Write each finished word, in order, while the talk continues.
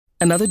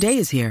Another day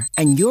is here,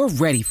 and you're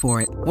ready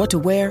for it. What to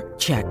wear?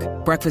 Check.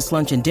 Breakfast,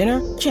 lunch, and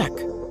dinner? Check.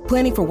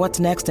 Planning for what's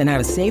next and how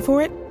to save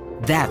for it?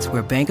 That's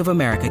where Bank of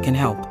America can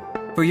help.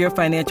 For your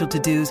financial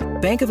to-dos,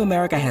 Bank of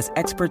America has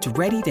experts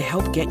ready to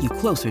help get you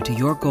closer to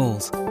your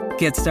goals.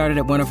 Get started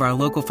at one of our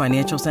local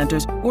financial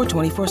centers or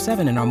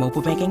 24/7 in our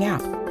mobile banking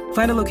app.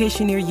 Find a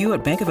location near you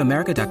at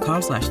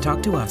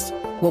bankofamerica.com/talktous.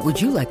 What would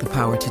you like the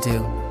power to do?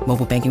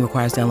 Mobile banking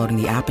requires downloading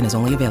the app and is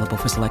only available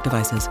for select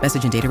devices.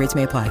 Message and data rates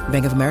may apply.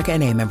 Bank of America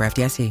N.A., member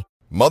FDIC.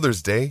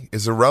 Mother's Day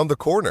is around the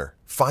corner.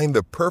 Find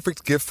the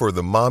perfect gift for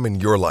the mom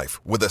in your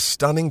life with a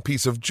stunning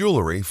piece of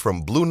jewelry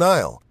from Blue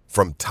Nile.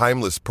 From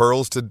timeless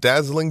pearls to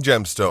dazzling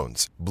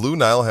gemstones, Blue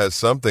Nile has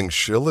something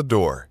she'll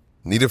adore.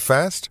 Need it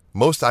fast?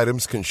 Most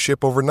items can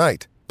ship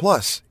overnight.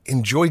 Plus,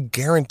 enjoy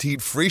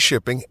guaranteed free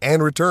shipping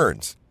and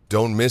returns.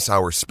 Don't miss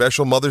our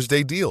special Mother's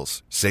Day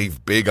deals.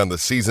 Save big on the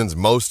season's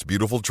most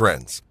beautiful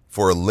trends.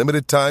 For a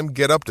limited time,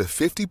 get up to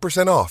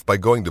 50% off by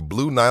going to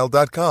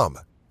BlueNile.com.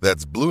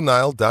 That's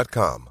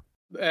BlueNile.com.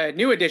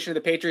 New edition of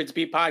the Patriots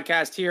Beat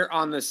podcast here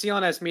on the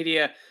CLNS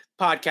Media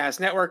Podcast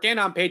Network and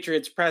on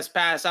Patriots Press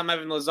Pass. I'm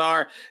Evan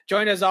Lazar,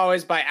 joined as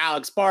always by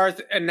Alex Barth.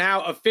 And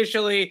now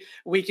officially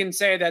we can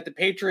say that the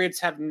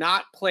Patriots have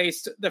not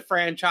placed the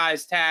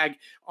franchise tag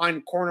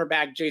on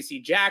cornerback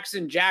J.C.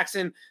 Jackson.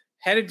 Jackson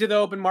headed to the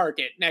open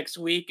market next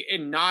week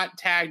and not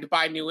tagged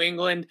by New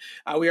England.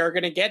 We are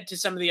going to get to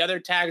some of the other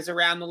tags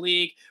around the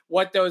league,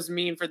 what those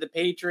mean for the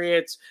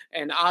Patriots,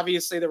 and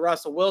obviously the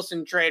Russell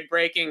Wilson trade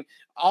breaking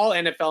all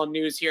NFL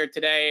news here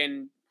today.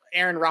 And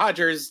Aaron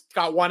Rodgers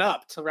got one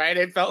upped, right?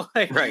 It felt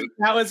like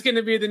that was going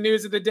to be the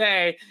news of the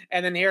day.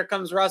 And then here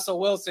comes Russell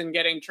Wilson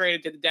getting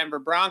traded to the Denver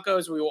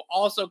Broncos. We will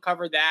also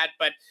cover that,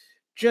 but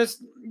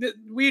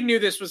we knew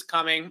this was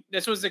coming.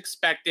 This was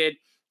expected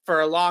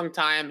for a long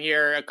time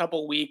here, a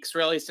couple weeks,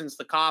 really since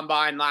the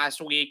combine last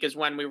week is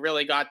when we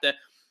really got the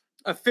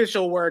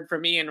official word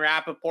from Ian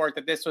Rappaport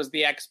that this was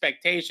the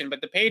expectation.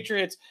 But the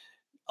Patriots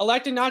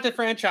elected not to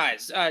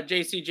franchise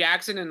J.C.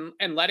 Jackson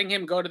and letting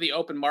him go to the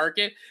open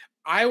market.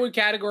 I would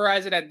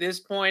categorize it at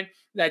this point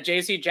that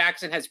J.C.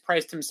 Jackson has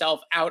priced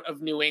himself out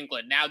of New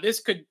England. Now,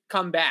 this could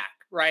come back,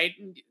 right?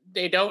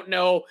 They don't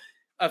know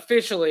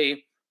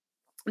officially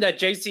that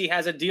J.C.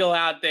 has a deal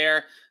out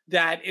there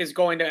that is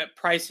going to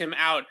price him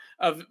out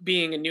of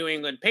being a New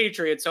England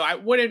Patriot. So I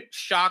wouldn't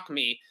shock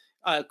me.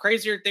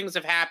 Crazier things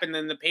have happened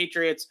than the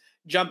Patriots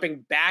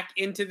jumping back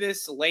into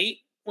this late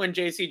when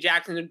J.C.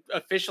 Jackson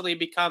officially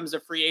becomes a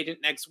free agent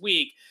next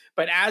week.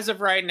 But as of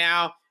right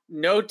now,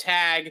 no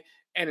tag,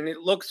 and it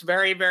looks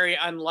very, very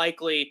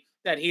unlikely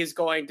that he's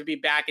going to be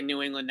back in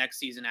New England next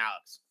season,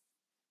 Alex.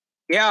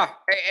 Yeah,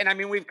 and I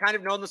mean, we've kind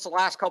of known this the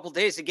last couple of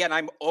days. Again,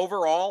 I'm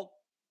overall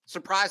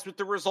surprised with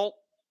the result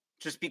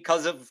just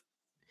because of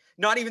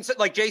not even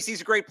like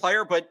JC's a great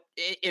player, but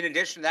in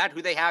addition to that,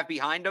 who they have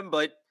behind him.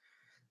 But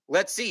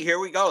let's see, here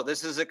we go.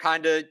 This is a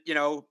kind of,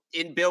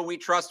 in Bill we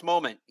trust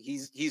moment.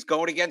 He's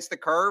going against the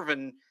curve,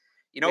 and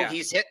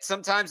he's hit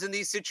sometimes in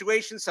these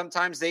situations.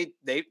 Sometimes they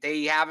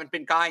haven't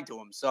been kind to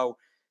him. So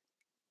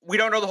we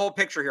don't know the whole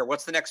picture here.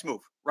 What's the next move,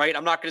 right?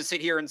 I'm not going to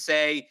sit here and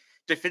say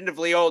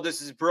definitively, oh,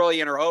 this is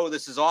brilliant, or oh,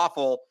 this is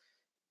awful.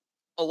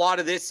 A lot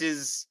of this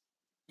is,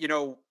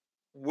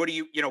 what do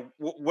you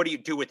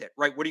do with it,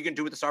 right? What are you going to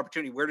do with this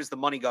opportunity? Where does the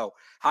money go?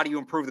 How do you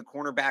improve the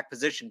cornerback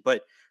position?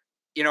 But,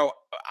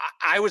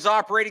 I was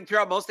operating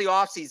throughout most of the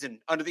offseason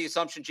under the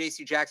assumption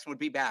J.C. Jackson would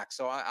be back.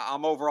 So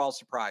I'm overall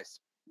surprised.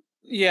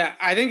 Yeah,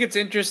 I think it's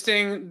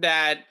interesting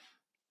that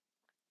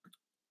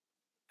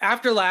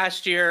after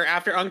last year,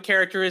 after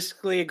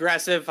uncharacteristically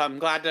aggressive, I'm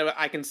glad that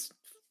I can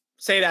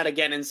say that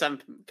again in some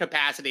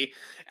capacity.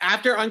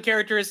 After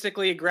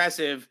uncharacteristically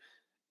aggressive,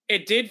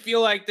 it did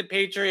feel like the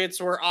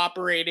Patriots were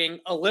operating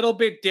a little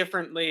bit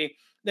differently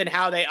than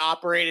how they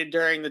operated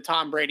during the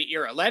Tom Brady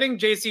era. Letting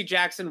J.C.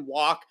 Jackson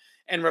walk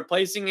and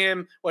replacing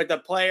him with a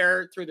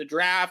player through the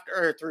draft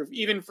or through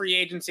even free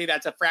agency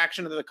that's a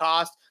fraction of the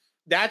cost,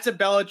 that's a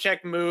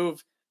Belichick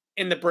move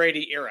in the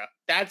Brady era.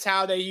 That's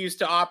how they used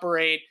to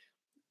operate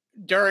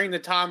during the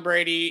Tom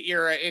Brady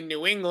era in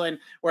New England,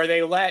 where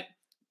they let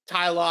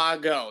Ty Law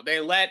go. They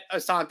let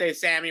Asante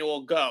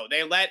Samuel go.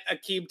 They let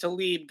Aqib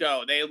Talib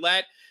go. They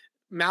let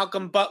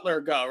Malcolm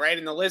Butler go, right?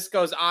 And the list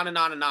goes on and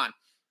on and on.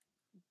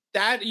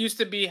 That used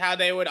to be how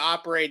they would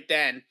operate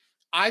then.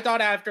 I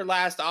thought after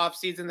last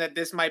offseason that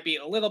this might be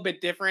a little bit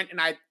different, and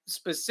I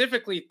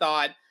specifically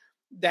thought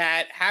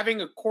that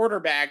having a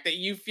quarterback that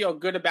you feel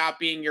good about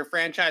being your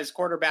franchise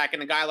quarterback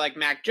and a guy like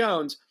Mac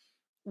Jones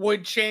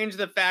would change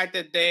the fact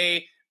that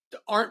they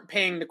aren't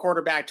paying the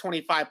quarterback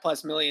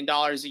 $25+ million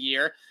a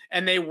year,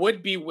 and they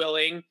would be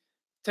willing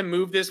to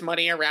move this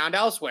money around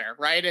elsewhere,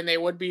 right? And they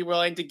would be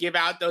willing to give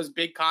out those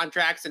big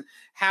contracts and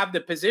have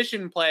the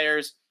position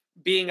players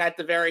being at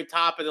the very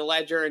top of the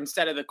ledger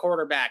instead of the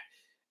quarterback.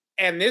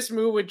 And this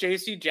move with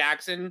J.C.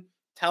 Jackson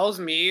tells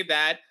me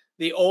that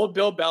the old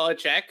Bill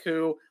Belichick,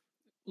 who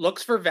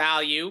looks for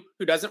value,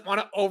 who doesn't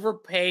want to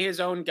overpay his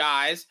own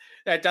guys,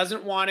 that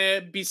doesn't want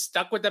to be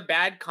stuck with a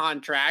bad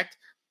contract,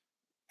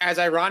 as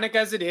ironic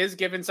as it is,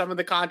 given some of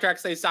the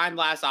contracts they signed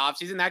last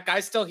offseason, that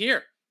guy's still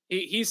here.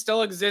 He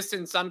still exists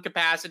in some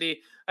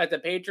capacity. The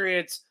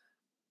Patriots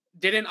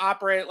didn't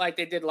operate like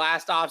they did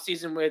last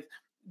offseason with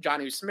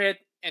Jonnu Smith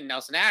and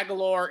Nelson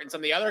Aguilar and some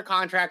of the other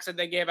contracts that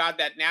they gave out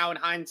that now in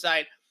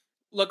hindsight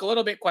look a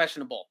little bit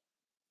questionable.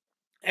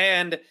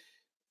 And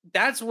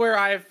that's where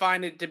I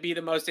find it to be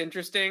the most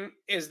interesting,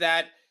 is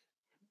that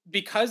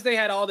because they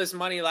had all this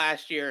money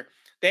last year,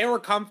 they were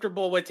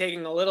comfortable with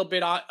taking a little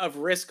bit of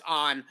risk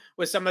on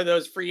with some of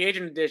those free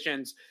agent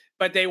additions,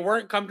 but they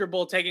weren't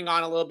comfortable taking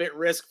on a little bit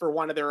risk for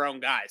one of their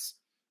own guys.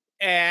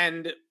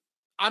 And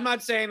I'm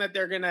not saying that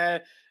they're going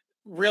to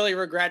really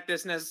regret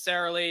this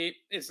necessarily.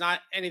 It's not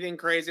anything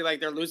crazy like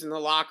they're losing the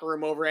locker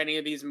room over any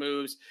of these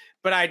moves,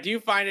 but I do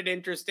find it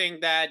interesting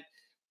that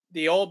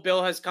the old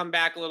bill has come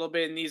back a little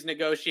bit in these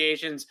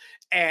negotiations,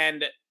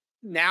 and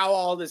now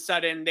all of a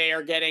sudden they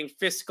are getting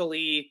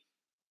fiscally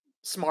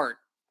smart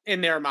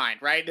in their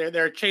mind, right?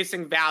 They're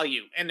chasing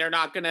value, and they're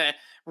not going to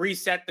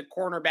reset the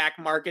cornerback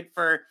market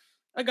for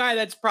a guy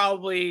that's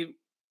probably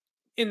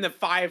in the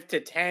 5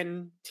 to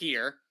 10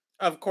 tier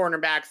of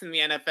cornerbacks in the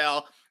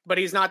NFL, but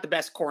he's not the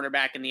best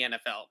cornerback in the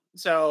NFL.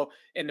 So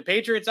in the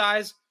Patriots'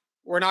 eyes,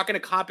 we're not going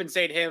to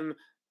compensate him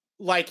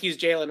like he's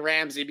Jalen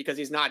Ramsey because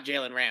he's not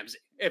Jalen Ramsey,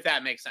 if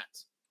that makes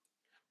sense.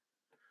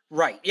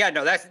 Right. Yeah,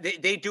 no,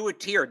 they do a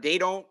tier.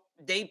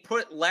 They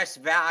put less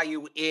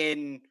value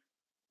in,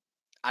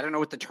 I don't know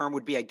what the term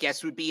would be. I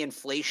guess would be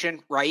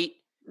inflation, right?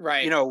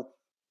 Right. You know,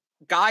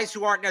 guys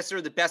who aren't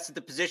necessarily the best at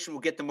the position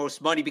will get the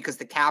most money because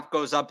the cap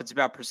goes up. It's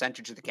about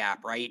percentage of the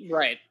cap, right?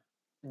 Right.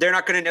 They're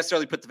not going to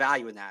necessarily put the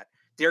value in that.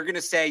 They're going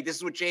to say,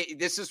 this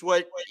is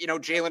what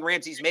Jalen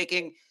Ramsey's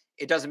making.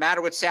 It doesn't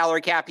matter what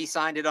salary cap he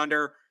signed it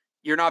under.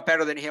 You're not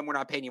better than him. We're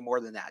not paying you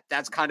more than that.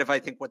 That's kind of, I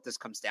think, what this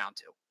comes down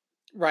to.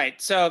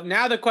 Right. So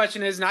now the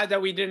question is not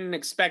that we didn't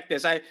expect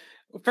this.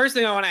 First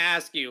thing I want to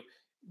ask you,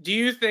 do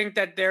you think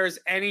that there's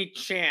any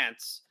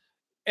chance,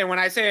 and when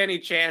I say any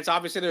chance,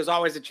 obviously there's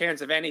always a chance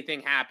of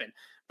anything happen,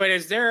 but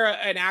is there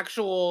an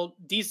actual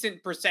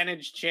decent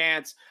percentage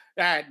chance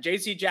that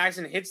JC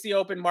Jackson hits the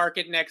open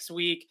market next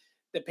week,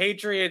 the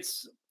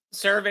Patriots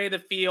survey the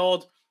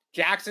field,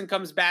 Jackson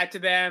comes back to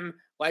them,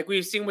 like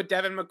we've seen with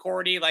Devin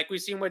McCourty, like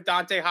we've seen with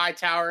Dante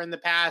Hightower in the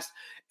past,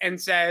 and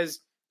says,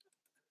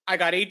 I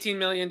got $18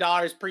 million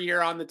per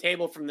year on the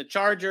table from the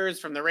Chargers,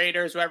 from the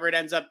Raiders, whoever it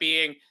ends up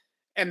being,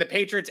 and the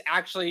Patriots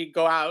actually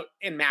go out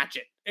and match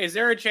it? Is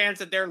there a chance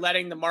that they're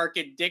letting the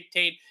market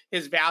dictate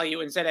his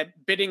value instead of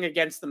bidding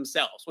against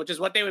themselves, which is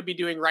what they would be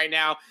doing right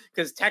now,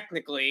 because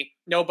technically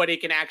nobody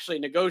can actually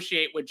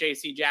negotiate with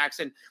JC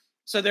Jackson.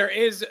 So there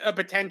is a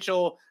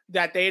potential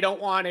that they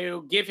don't want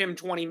to give him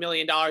 $20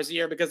 million a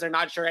year because they're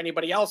not sure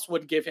anybody else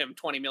would give him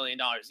 $20 million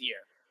a year.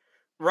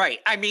 Right.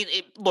 I mean,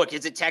 look,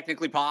 is it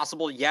technically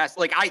possible? Yes.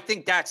 Like, I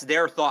think that's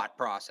their thought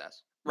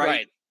process,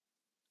 right?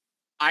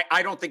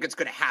 I don't think it's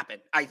going to happen.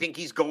 I think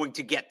he's going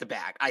to get the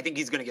bag. I think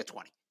he's going to get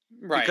 20.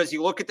 Right. Because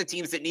you look at the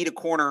teams that need a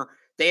corner,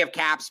 they have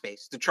cap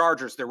space. The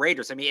Chargers, the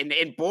Raiders. I mean,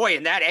 and boy,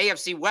 in that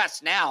AFC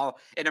West now,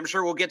 and I'm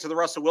sure we'll get to the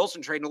Russell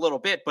Wilson trade in a little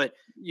bit, but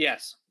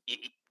yes,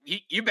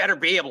 you better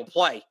be able to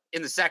play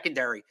in the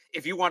secondary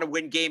if you want to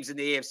win games in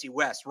the AFC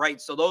West, right?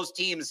 So those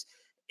teams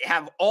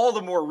have all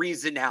the more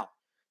reason now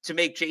to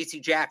make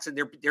JC Jackson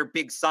their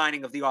big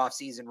signing of the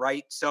offseason,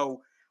 right?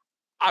 So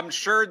I'm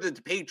sure that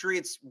the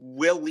Patriots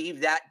will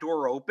leave that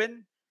door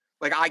open.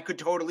 Like, I could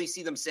totally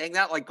see them saying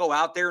that, like, go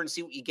out there and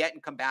see what you get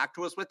and come back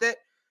to us with it.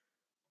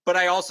 But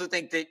I also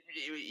think that,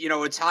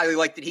 it's highly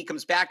likely that he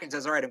comes back and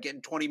says, all right, I'm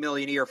getting $20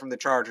 million a year from the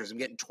Chargers. I'm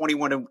getting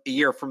 $21 a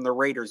year from the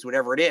Raiders,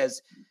 whatever it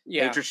is.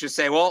 Yeah. Patriots just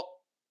say, well,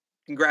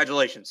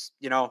 congratulations.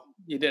 You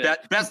did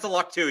it. Best of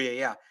luck to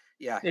you.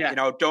 Yeah.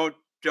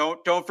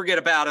 Don't forget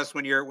about us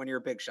when you're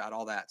a big shot,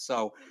 all that.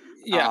 So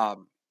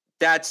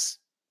that's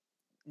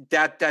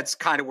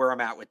kind of where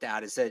I'm at with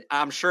that, is that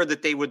I'm sure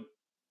that they would,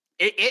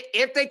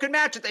 if they could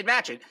match it, they'd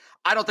match it.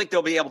 I don't think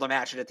they'll be able to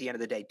match it at the end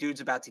of the day.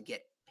 Dude's about to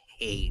get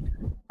paid.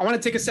 I want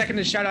to take a second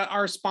to shout out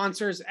our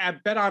sponsors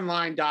at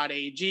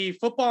betonline.ag.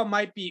 Football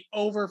might be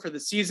over for the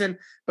season,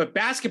 but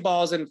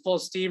basketball is in full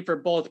steam for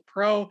both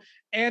pro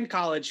and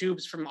college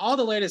hoops. From all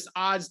the latest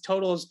odds,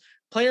 totals,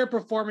 player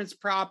performance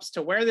props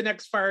to where the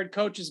next fired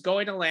coach is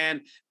going to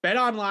land,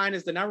 BetOnline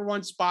is the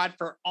 #1 spot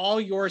for all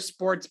your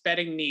sports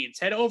betting needs.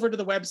 Head over to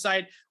the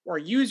website or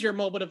use your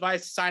mobile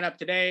device to sign up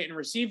today and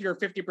receive your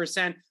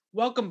 50%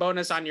 welcome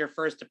bonus on your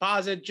first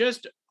deposit.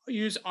 Just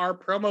use our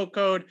promo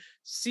code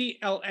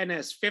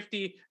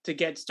CLNS50 to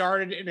get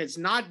started. And it's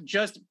not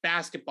just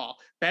basketball.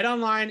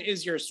 BetOnline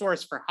is your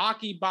source for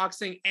hockey,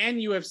 boxing, and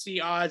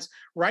UFC odds.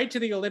 Right to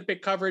the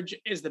Olympic coverage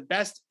is the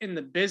best in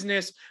the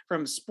business.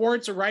 From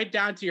sports right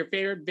down to your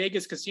favorite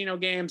Vegas casino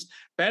games,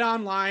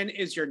 BetOnline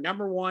is your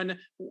 #1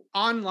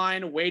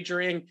 online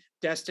wagering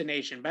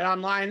destination.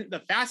 BetOnline,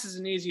 the fastest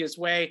and easiest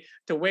way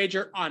to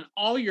wager on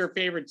all your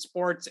favorite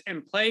sports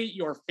and play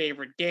your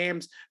favorite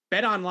games.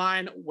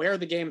 BetOnline, where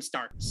the game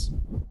starts.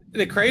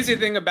 The crazy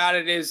thing about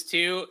it is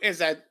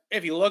that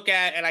if you look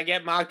at, and I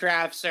get mock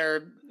drafts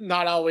are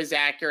not always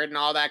accurate and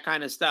all that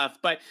kind of stuff,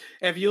 but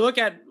if you look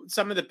at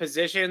some of the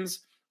positions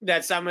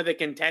that some of the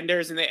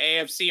contenders in the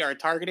AFC are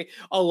targeting,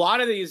 a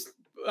lot of these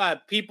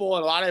people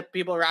and a lot of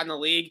people around the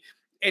league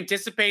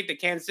anticipate the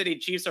Kansas City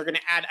Chiefs are going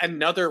to add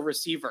another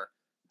receiver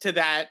to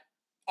that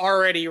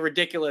already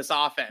ridiculous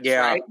offense.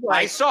 Yeah, right?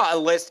 I saw a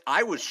list.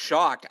 I was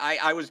shocked.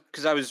 I was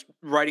because I was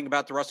writing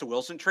about the Russell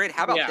Wilson trade.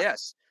 How about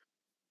this?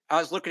 I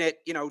was looking at,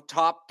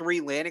 top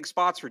 3 landing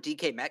spots for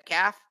DK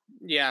Metcalf.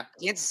 Yeah.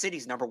 Kansas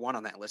City's number 1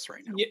 on that list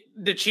right now. Yeah,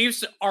 the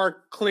Chiefs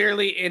are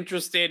clearly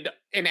interested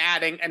in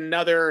adding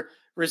another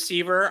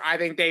receiver. I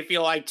think they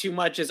feel like too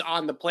much is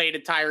on the plate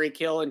of Tyreek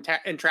Hill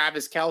and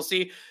Travis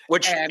Kelce.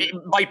 Which it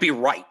might be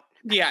right.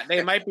 Yeah,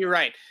 they might be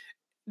right.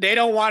 They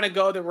don't want to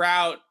go the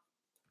route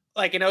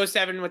like in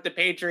 07 with the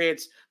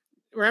Patriots.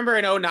 Remember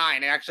in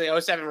 09,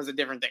 actually 07 was a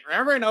different thing.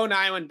 Remember in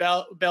 09 when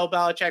Bill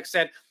Belichick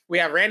said, we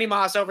have Randy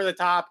Moss over the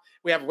top,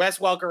 we have Wes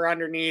Welker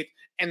underneath,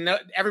 and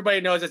everybody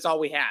knows it's all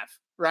we have,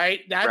 right?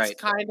 That's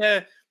kind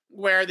of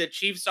where the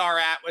Chiefs are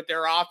at with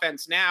their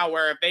offense now,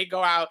 where if they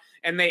go out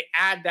and they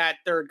add that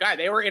third guy,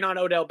 they were in on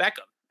Odell Beckham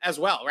as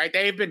well, right?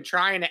 They've been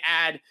trying to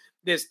add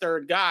this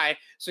third guy.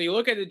 So you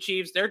look at the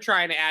Chiefs, they're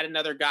trying to add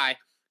another guy.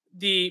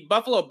 The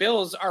Buffalo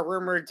Bills are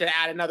rumored to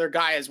add another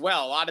guy as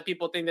well. A lot of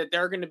people think that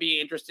they're going to be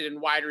interested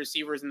in wide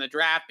receivers in the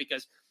draft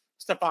because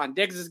Stephon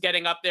Diggs is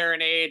getting up there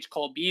in age.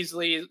 Cole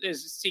Beasley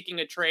is seeking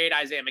a trade.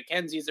 Isaiah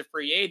McKenzie is a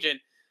free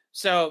agent.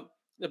 So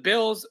the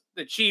Bills,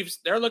 the Chiefs,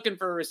 they're looking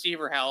for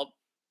receiver help.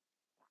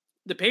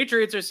 The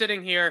Patriots are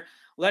sitting here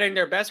letting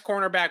their best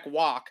cornerback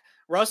walk.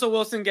 Russell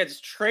Wilson gets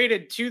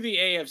traded to the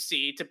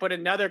AFC to put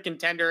another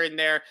contender in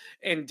there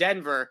in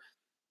Denver.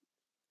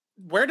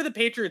 Where do the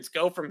Patriots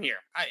go from here?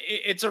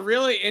 It's a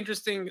really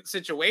interesting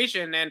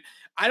situation, and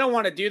I don't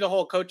want to do the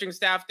whole coaching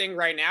staff thing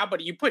right now,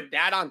 but you put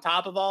that on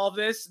top of all of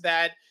this,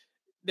 that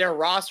their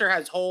roster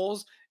has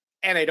holes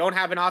and they don't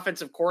have an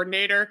offensive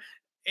coordinator.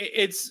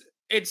 It's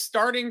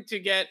starting to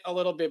get a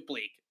little bit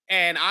bleak.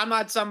 And I'm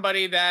not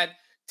somebody that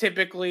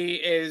typically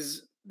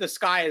is the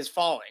sky is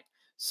falling.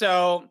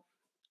 So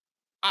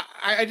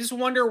I just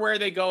wonder where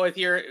they go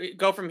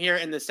from here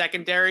in the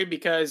secondary,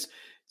 because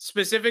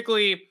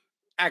specifically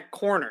at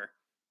corner,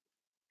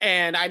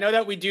 and I know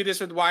that we do this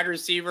with wide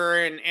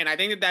receiver, and I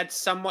think that that's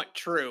somewhat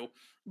true.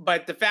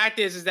 But the fact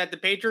is that the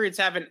Patriots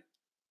haven't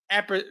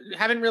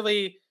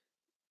really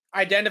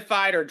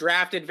identified or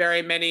drafted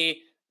very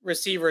many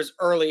receivers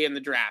early in the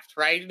draft,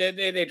 right?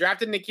 They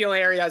drafted N'Keal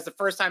Harry. That's the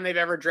first time they've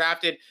ever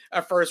drafted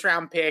a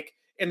first-round pick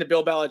in the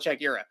Bill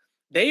Belichick era.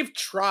 They've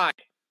tried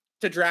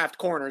to draft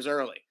corners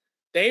early.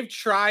 They've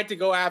tried to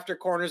go after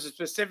corners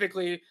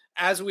specifically,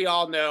 as we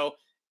all know,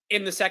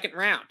 in the second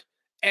round.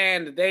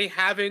 And they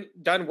haven't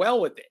done well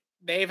with it.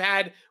 They've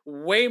had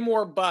way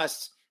more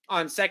busts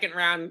on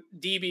second-round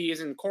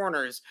DBs and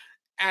corners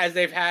as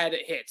they've had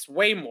hits,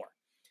 way more.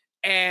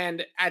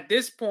 And at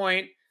this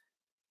point,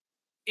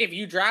 if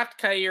you draft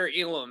Kaiir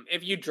Elam,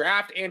 if you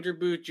draft Andrew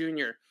Booth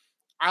Jr.,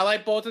 I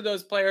like both of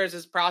those players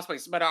as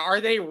prospects, but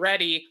are they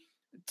ready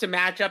to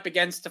match up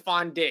against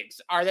Stephon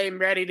Diggs? Are they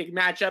ready to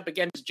match up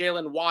against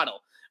Jalen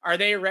Waddle? Are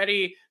they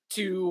ready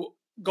to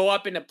go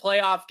up in a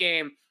playoff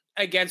game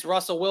against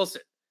Russell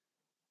Wilson?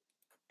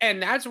 And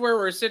that's where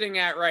we're sitting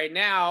at right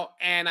now.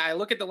 And I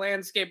look at the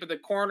landscape of the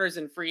corners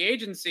in free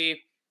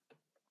agency.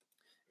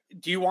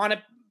 Do you want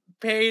to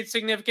pay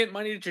significant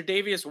money to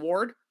Tre'Davious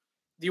Ward?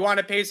 Do you want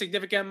to pay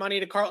significant money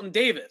to Carlton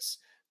Davis?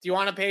 Do you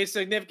want to pay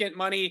significant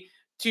money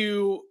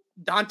to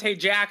Dante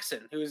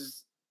Jackson,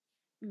 who's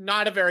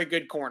not a very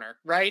good corner,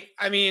 right?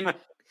 I mean,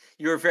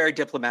 you were very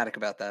diplomatic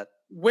about that.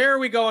 Where are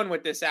we going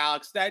with this,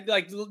 Alex? That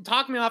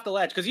talk me off the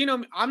ledge, because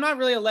I'm not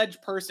really a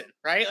ledge person,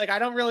 right? Like I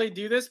don't really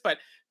do this, but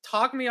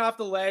talk me off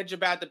the ledge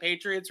about the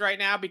Patriots right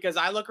now, because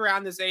I look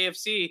around this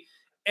AFC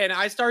and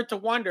I start to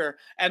wonder,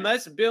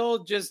 unless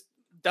Bill just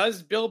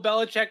does Bill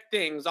Belichick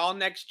things all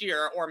next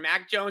year, or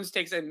Mac Jones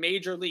takes a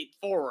major leap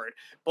forward,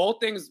 both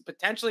things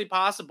potentially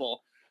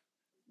possible.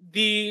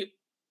 The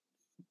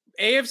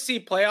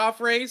AFC playoff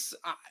race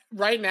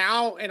right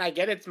now, and I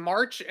get it's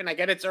March and I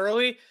get it's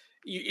early,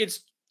 it's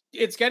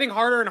getting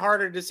harder and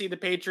harder to see the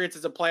Patriots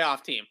as a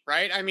playoff team,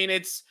 right? I mean,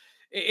 it's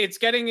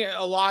getting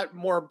a lot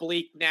more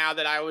bleak now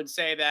that I would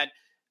say that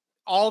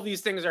all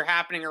these things are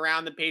happening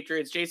around the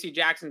Patriots. JC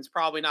Jackson's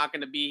probably not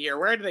going to be here.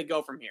 Where do they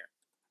go from here?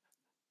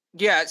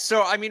 Yeah,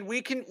 so I mean,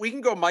 we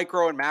can go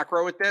micro and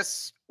macro with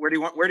this. Where do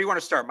you want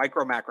to start?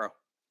 Micro, macro.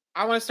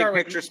 I want to start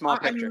with picture, small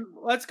picture.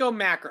 Let's go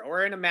macro.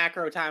 We're in a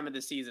macro time of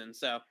the season,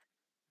 so.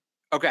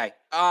 Okay.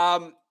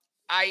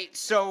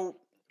 So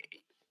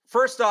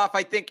first off,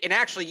 I think, and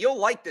actually you'll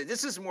like this.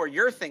 This is more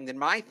your thing than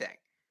my thing.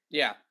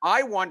 Yeah.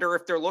 I wonder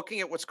if they're looking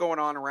at what's going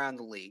on around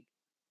the league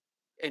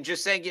and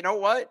just saying, you know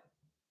what?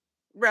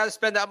 I'd rather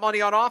spend that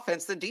money on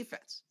offense than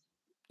defense.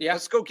 Yeah.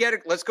 Let's go get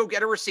it. Let's go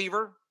get a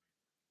receiver.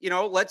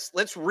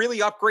 Let's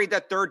really upgrade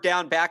that third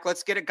down back.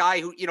 Let's get a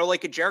guy who,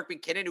 like a Jerick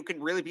McKinnon, who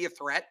can really be a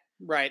threat.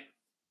 Right.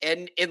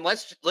 And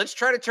let's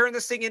try to turn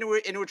this thing into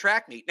a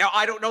track meet. Now,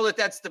 I don't know that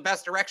that's the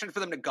best direction for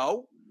them to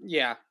go.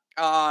 Yeah.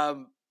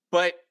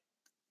 But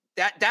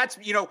that's,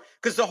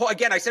 because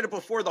again, I said it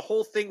before, the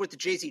whole thing with the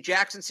JC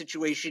Jackson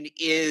situation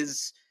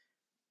is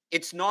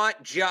it's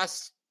not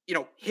just,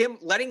 him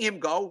letting him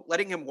go,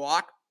 letting him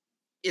walk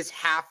is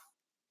half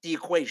the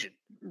equation.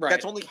 Right.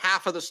 That's only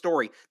half of the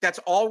story. That's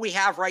all we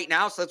have right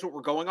now. So that's what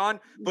we're going on.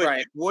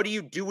 But what do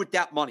you do with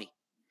that money?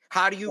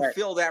 How do you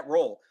fill that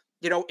role?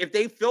 If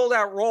they fill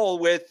that role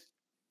with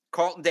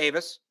Carlton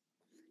Davis,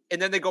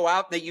 and then they go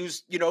out and they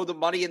use, the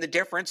money and the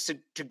difference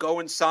to go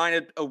and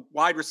sign a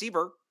wide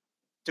receiver,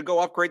 to go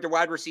upgrade their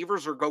wide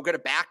receivers or go get a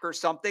back or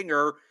something,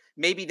 or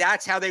maybe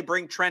that's how they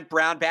bring Trent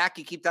Brown back.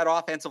 You keep that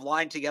offensive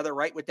line together,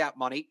 right, with that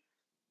money.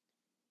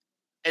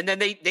 And then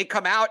they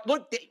come out.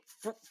 Look,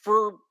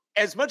 for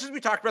as much as we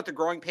talked about the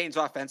growing pains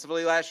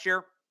offensively last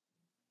year,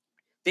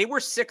 they were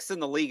 6th in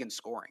the league in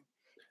scoring.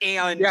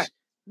 And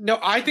no,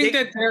 I think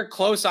that they're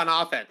close on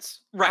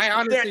offense. Right. I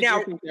honestly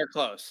think they're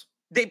close.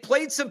 They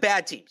played some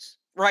bad teams.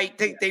 Right.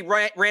 They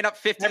ran up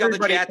 50 on the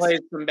Jets. Everybody plays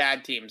some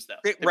bad teams, though.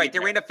 They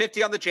ran up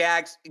 50 on the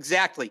Jags.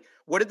 Exactly.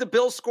 What did the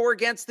Bills score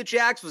against the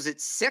Jags? Was it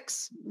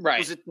 6? Right.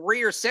 Was it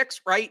 3 or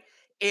 6? Right.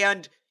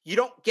 And you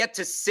don't get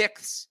to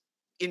 6th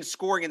in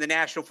scoring in the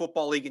National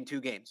Football League in 2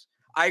 games.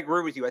 I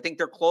agree with you. I think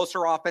they're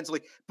closer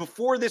offensively.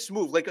 Before this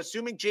move, like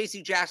assuming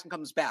JC Jackson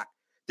comes back,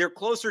 they're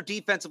closer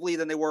defensively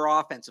than they were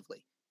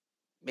offensively.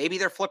 Maybe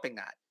they're flipping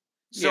that.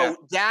 So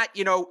that,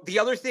 the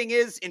other thing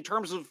is, in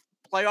terms of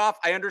playoff,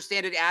 I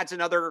understand it adds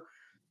another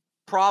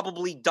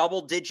probably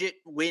double-digit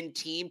win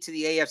team to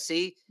the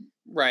AFC.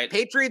 Right.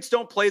 Patriots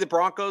don't play the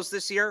Broncos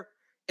this year.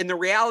 And the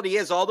reality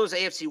is all those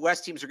AFC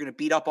West teams are going to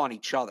beat up on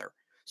each other.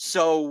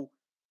 So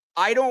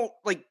I don't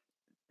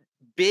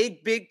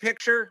big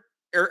picture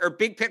or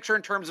big picture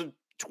in terms of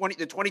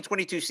the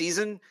 2022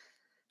 season.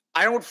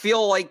 I don't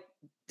feel like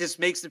this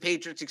makes the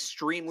Patriots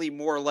extremely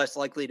more or less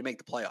likely to make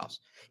the playoffs.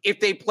 If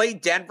they play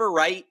Denver,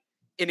 right,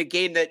 in a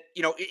game that,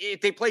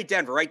 if they play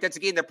Denver, right, that's a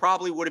game that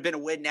probably would have been a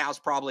win. Now it's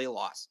probably a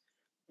loss.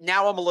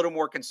 Now I'm a little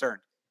more concerned.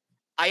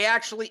 I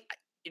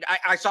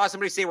saw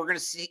somebody say we're going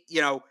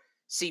to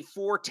see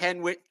 4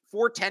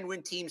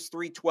 10-win teams,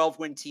 3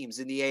 12-win teams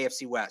in the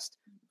AFC West.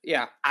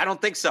 Yeah. I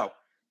don't think so.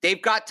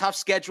 They've got tough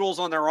schedules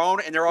on their own,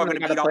 and they're all going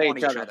to beat up on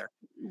each other.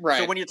 Right.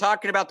 So when you're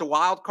talking about the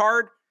wild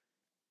card,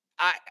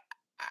 I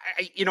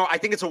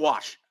think it's a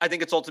wash. I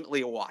think it's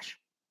ultimately a wash.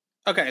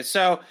 Okay,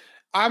 so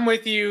I'm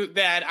with you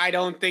that I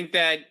don't think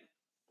that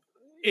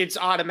it's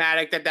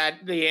automatic that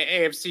the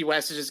AFC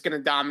West is just going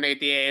to dominate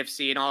the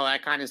AFC and all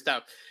that kind of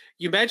stuff.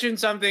 You mentioned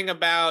something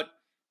about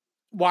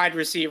wide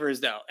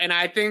receivers, though, and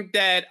I think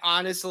that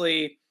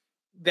honestly,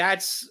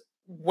 that's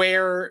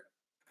where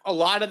a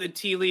lot of the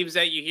tea leaves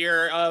that you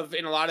hear of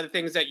and a lot of the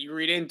things that you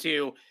read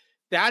into,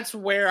 that's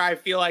where I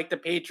feel like the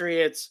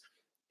Patriots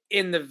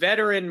in the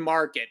veteran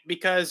market,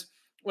 because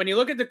when you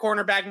look at the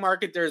cornerback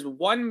market, there's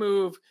one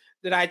move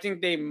that I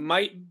think they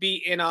might be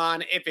in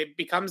on if it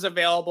becomes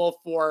available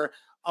for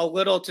a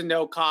little to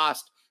no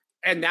cost,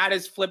 and that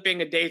is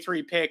flipping a day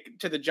 3 pick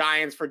to the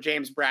Giants for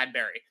James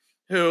Bradbury,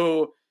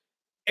 who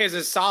is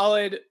a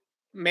solid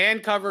man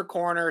cover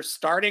corner,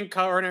 starting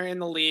corner in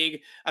the league,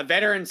 a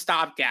veteran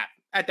stopgap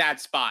at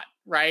that spot,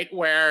 right?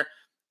 Where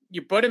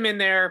you put him in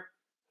there,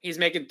 he's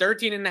making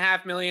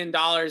 $13.5 million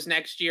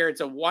next year.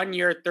 It's a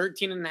 1-year,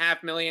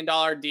 $13.5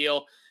 million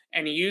deal.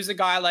 And you use a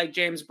guy like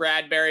James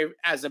Bradbury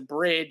as a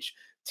bridge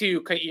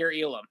to Ka'ir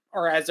Elam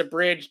or as a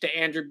bridge to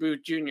Andrew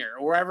Booth Jr.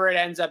 or wherever it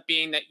ends up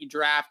being that you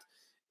draft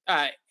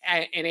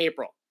in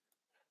April.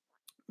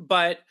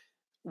 But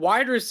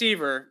wide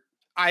receiver,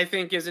 I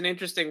think, is an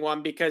interesting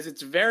one because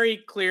it's very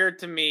clear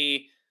to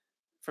me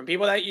from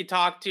people that you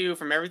talk to,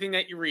 from everything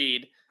that you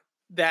read,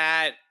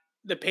 that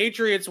the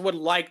Patriots would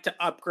like to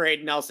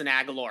upgrade Nelson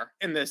Aguilar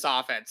in this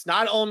offense.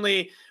 Not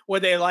only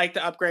would they like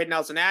to upgrade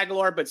Nelson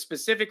Aguilar, but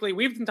specifically,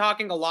 we've been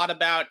talking a lot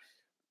about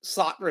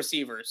slot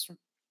receivers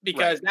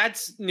because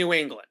that's New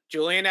England.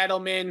 Julian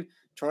Edelman,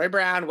 Troy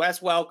Brown, Wes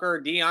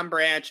Welker, Deion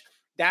Branch.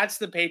 That's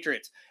the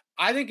Patriots.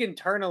 I think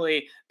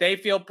internally, they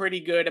feel pretty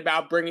good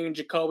about bringing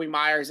Jacoby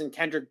Myers and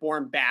Kendrick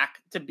Bourne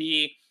back to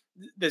be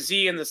the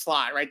Z in the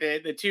slot, right?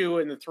 The 2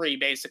 and the 3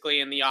 basically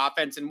in the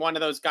offense. And one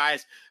of those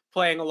guys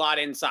playing a lot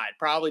inside,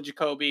 probably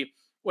Jacoby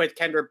with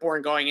Kendrick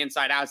Bourne going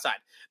inside, outside.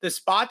 The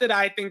spot that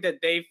I think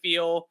that they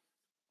feel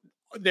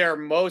they're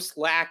most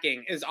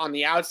lacking is on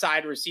the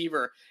outside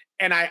receiver.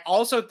 And I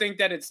also think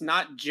that it's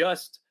not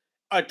just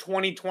a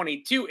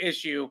 2022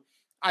 issue.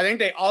 I think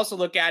they also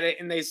look at it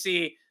and they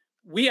see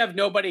we have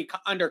nobody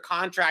under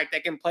contract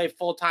that can play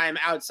full-time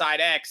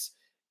outside X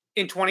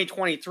in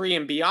 2023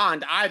 and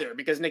beyond either,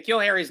 because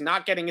N'Keal Harry's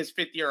not getting his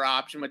 5th-year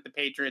option with the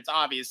Patriots,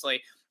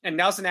 obviously. And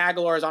Nelson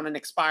Aguilar is on an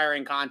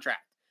expiring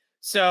contract.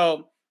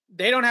 So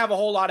they don't have a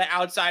whole lot of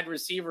outside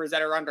receivers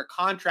that are under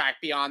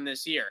contract beyond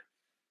this year.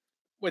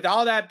 With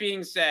all that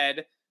being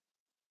said,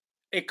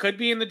 it could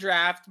be in the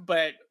draft,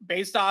 but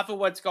based off of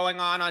what's going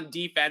on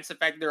defense, the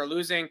fact they're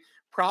losing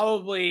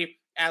probably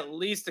at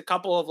least a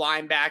couple of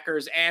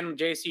linebackers and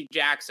JC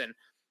Jackson.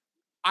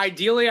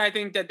 Ideally, I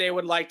think that they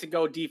would like to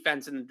go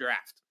defense in the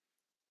draft,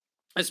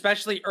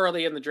 especially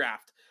early in the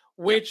draft.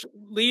 which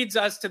leads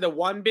us to the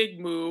one big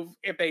move,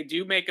 if they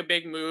do make a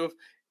big move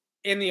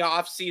in the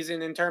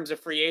offseason in terms of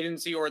free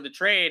agency or the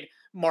trade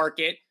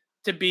market,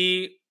 to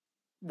be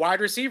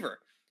wide receiver.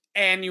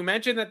 And you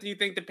mentioned that you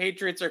think the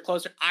Patriots are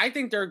closer. I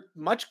think they're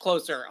much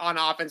closer on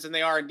offense than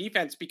they are in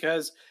defense,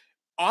 because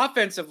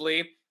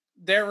offensively,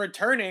 they're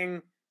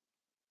returning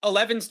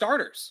 11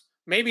 starters,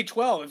 maybe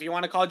 12 if you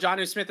want to call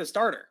Jonnu Smith a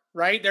starter,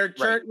 right? They're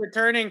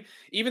returning,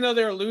 even though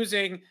they're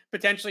losing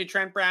potentially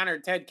Trent Brown or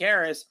Ted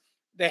Karras,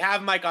 they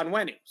have Mike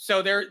Onwenu.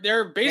 So they're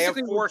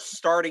basically they have 4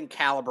 starting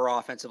caliber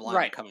offensive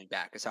linemen coming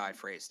back, is how I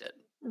phrased it.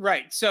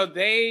 Right. So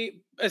they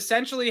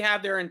essentially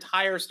have their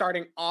entire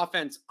starting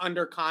offense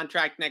under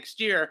contract next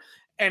year.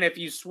 And if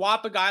you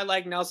swap a guy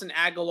like Nelson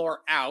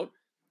Aguilar out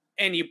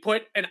and you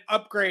put an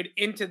upgrade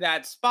into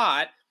that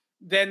spot,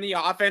 then the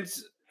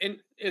offense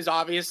is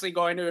obviously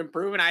going to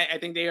improve. And I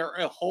think they are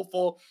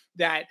hopeful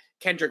that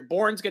Kendrick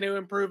Bourne's going to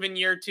improve in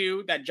year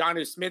 2, that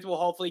Jonnu Smith will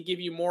hopefully give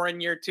you more in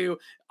year 2.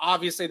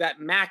 Obviously, that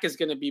Mack is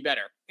going to be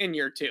better in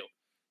year 2.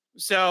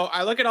 So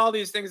I look at all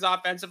these things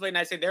offensively and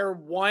I say they're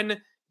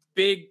one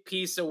big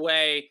piece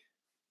away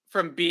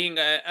from being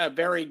a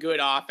very good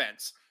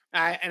offense.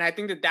 And I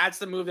think that that's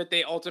the move that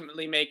they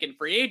ultimately make in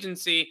free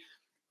agency.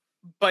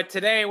 But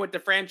today with the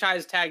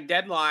franchise tag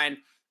deadline,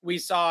 we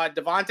saw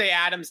Devontae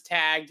Adams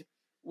tagged,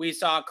 we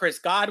saw Chris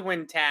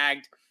Godwin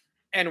tagged,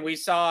 and we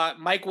saw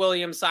Mike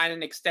Williams sign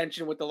an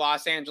extension with the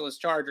Los Angeles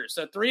Chargers.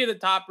 So 3 of the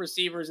top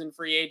receivers in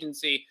free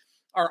agency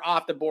are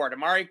off the board.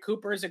 Amari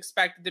Cooper is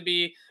expected to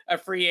be a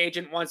free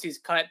agent once he's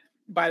cut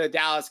by the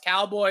Dallas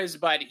Cowboys,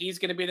 but he's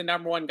going to be the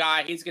number 1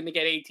 guy. He's going to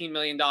get $18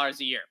 million a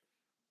year.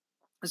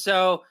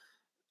 So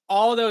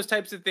all of those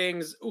types of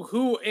things,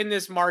 who in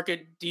this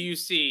market do you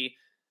see?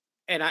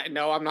 And I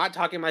know I'm not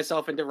talking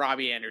myself into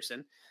Robbie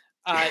Anderson,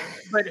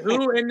 but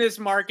who in this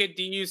market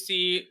do you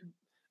see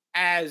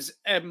as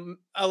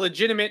a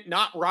legitimate,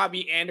 not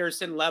Robbie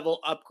Anderson level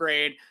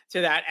upgrade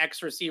to that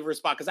X receiver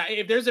spot? Because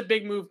if there's a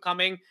big move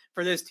coming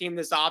for this team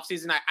this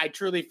offseason, I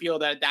truly feel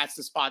that that's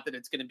the spot that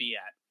it's going to be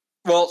at.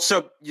 Well,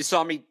 so you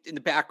saw me in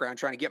the background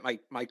trying to get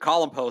my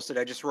column posted.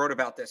 I just wrote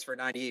about this for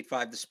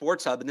 98.5 The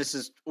Sports Hub, and this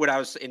is what I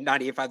was in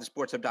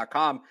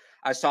 98.5thesportshub.com.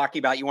 I was talking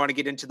about, you want to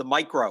get into the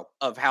micro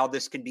of how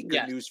this can be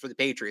good news for the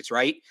Patriots,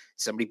 right?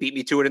 Somebody beat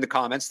me to it in the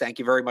comments. Thank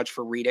you very much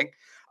for reading.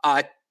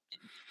 That's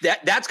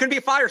going to be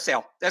a fire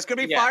sale. That's going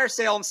to be a fire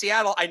sale in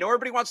Seattle. I know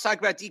everybody wants to talk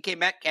about DK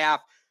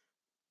Metcalf.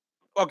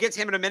 I'll get to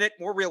him in a minute.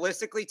 More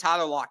realistically,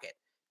 Tyler Lockett.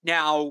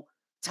 Now,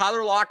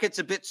 Tyler Lockett's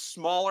a bit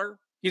smaller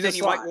than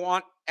you might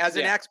want as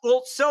an X.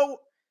 Well, so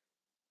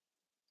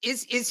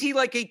is he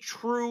like a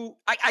true?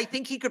 I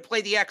think he could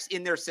play the X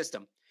in their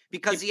system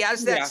because he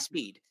has that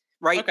speed,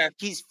 right? Okay.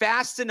 He's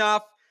fast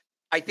enough.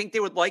 I think they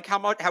would like how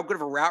good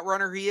of a route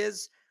runner he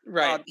is.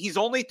 Right. He's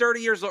only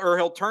 30 years old, or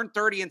he'll turn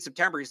 30 in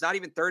September. He's not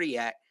even 30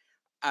 yet.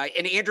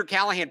 And Andrew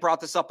Callahan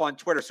brought this up on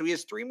Twitter. So he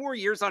has 3 more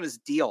years on his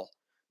deal,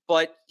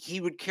 but he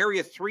would carry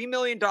a $3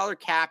 million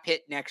cap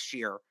hit next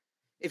year.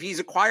 If he's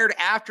acquired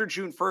after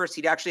June 1st,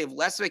 he'd actually have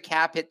less of a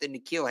cap hit than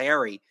N'Keal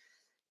Harry.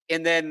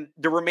 And then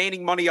the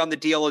remaining money on the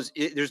deal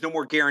there's no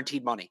more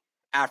guaranteed money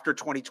after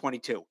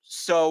 2022.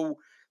 So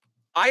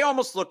I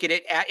almost look at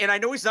it and I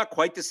know he's not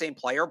quite the same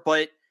player,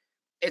 but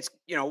it's,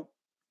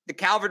 the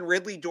Calvin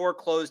Ridley door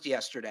closed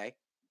yesterday.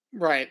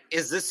 Right.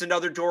 Is this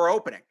another door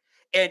opening?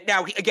 And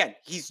now, again,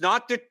 he's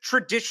not the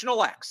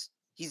traditional X.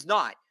 He's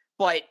not.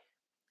 But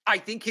I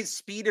think his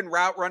speed and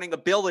route running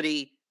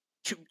ability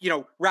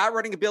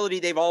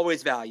they've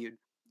always valued.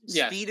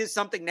 Yes. Speed is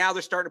something now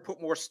they're starting to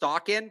put more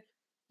stock in.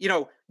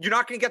 You're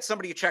not going to get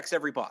somebody who checks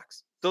every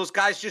box. Those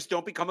guys just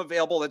don't become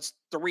available. That's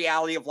the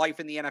reality of life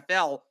in the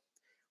NFL.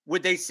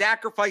 Would they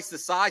sacrifice the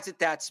size at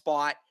that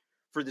spot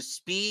for the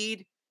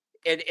speed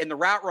and the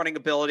route running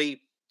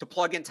ability to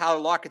plug in Tyler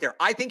Lockett there?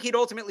 I think he'd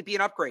ultimately be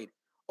an upgrade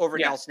over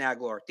Nelson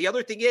Aguilar. The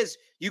other thing is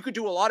you could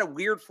do a lot of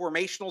weird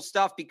formational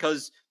stuff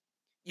because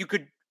you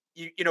could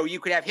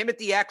have him at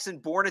the X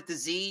and Bourne at the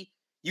Z.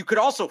 You could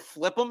also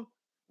flip them,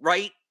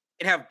 right?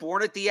 And have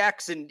Bourne at the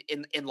X and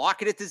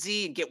Lockett at the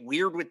Z and get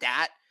weird with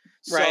that.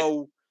 Right.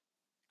 So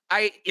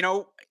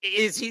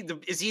is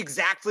he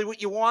exactly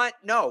what you want?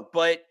 No,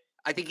 but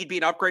I think he'd be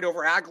an upgrade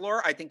over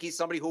Aguilar. I think he's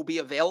somebody who will be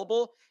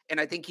available. And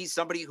I think he's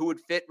somebody who would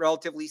fit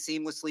relatively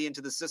seamlessly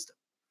into the system.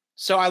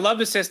 So I love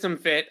the system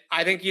fit.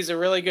 I think he's a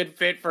really good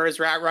fit for his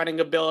route running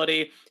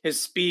ability, his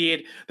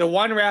speed. The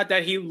one route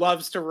that he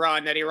loves to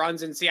run, that he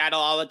runs in Seattle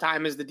all the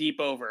time, is the deep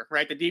over,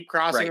 right? The deep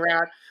crossing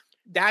route.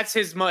 That's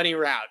his money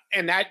route.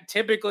 And that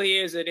typically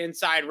is an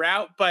inside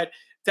route, but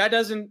that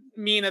doesn't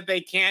mean that they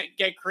can't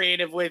get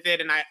creative with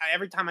it. And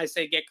every time I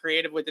say get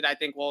creative with it, I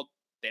think, well,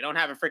 they don't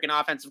have a freaking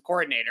offensive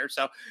coordinator.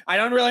 So I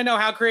don't really know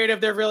how creative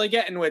they're really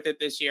getting with it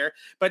this year,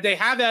 but they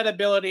have that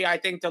ability, I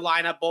think, to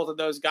line up both of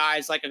those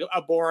guys like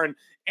a Bourne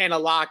and a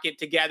Lockett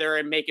together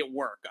and make it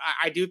work.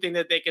 I do think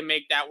that they can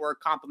make that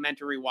work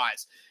complementary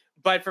wise.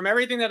 But from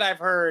everything that I've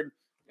heard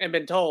and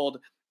been told,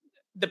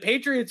 the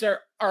Patriots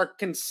are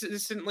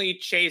consistently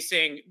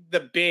chasing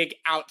the big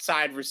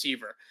outside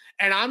receiver.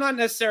 And I'm not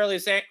necessarily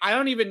saying, I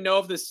don't even know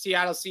if the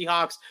Seattle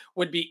Seahawks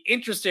would be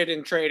interested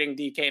in trading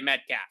DK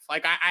Metcalf.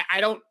 Like I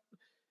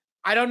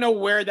don't know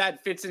where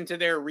that fits into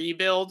their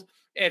rebuild.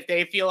 If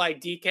they feel like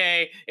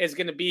DK is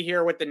going to be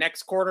here with the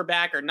next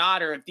quarterback or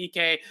not, or if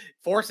DK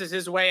forces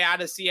his way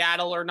out of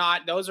Seattle or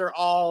not, those are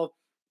all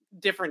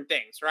different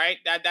things, right?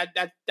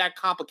 That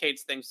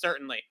complicates things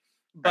certainly.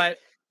 But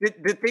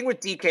the thing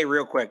with DK,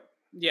 real quick,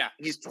 yeah,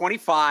 he's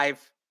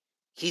 25.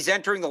 He's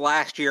entering the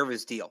last year of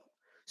his deal,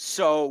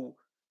 so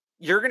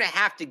you're going to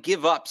have to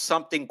give up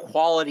something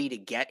quality to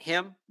get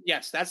him.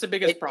 Yes, that's the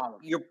biggest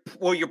problem.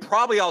 You're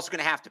probably also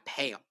going to have to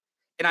pay him.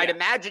 And I'd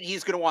imagine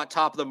he's going to want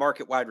top of the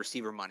market wide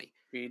receiver money.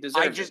 He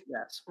deserves it,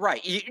 yes.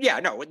 Right. Yeah,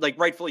 no, like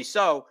rightfully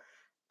so.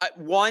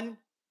 One,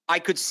 I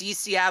could see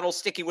Seattle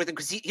sticking with him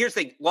because here's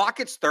the thing.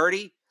 Lockett's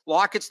 30.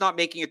 Lockett's not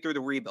making it through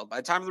the rebuild. By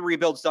the time the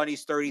rebuild's done,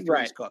 he's 33.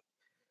 Right. He's cooked.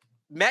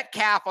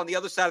 Metcalf on the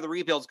other side of the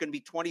rebuild is going to be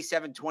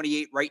 27,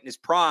 28, right in his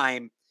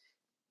prime.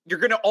 You're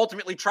going to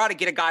ultimately try to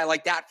get a guy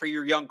like that for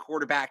your young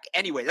quarterback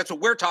anyway. That's what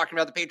we're talking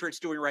about the Patriots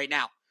doing right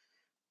now.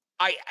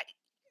 I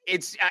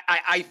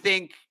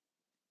think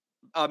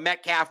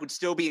Metcalf would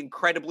still be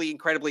incredibly,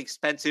 incredibly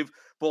expensive,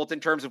 both in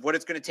terms of what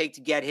it's going to take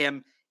to get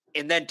him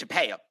and then to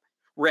pay him.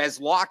 Whereas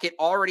Lockett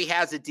already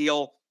has a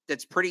deal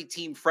that's pretty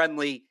team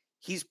friendly.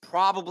 He's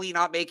probably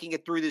not making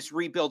it through this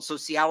rebuild, so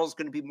Seattle's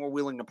going to be more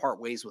willing to part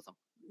ways with him.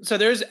 So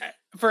there's,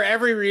 for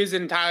every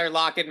reason, Tyler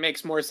Lockett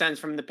makes more sense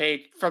from a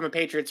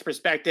Patriots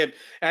perspective.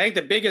 And I think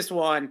the biggest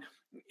one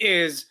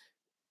is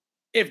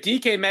if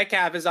DK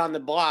Metcalf is on the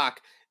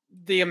block,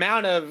 the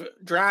amount of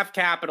draft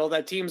capital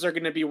that teams are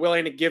going to be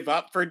willing to give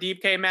up for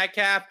DK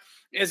Metcalf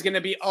is going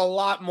to be a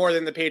lot more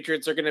than the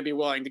Patriots are going to be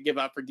willing to give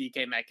up for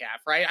DK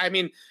Metcalf, right? I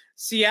mean,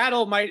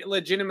 Seattle might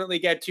legitimately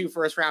get 2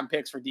 first-round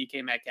picks for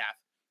DK Metcalf.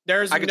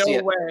 There's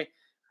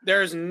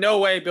no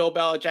way Bill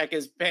Belichick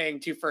is paying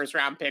 2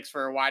 first-round picks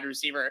for a wide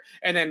receiver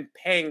and then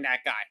paying that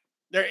guy.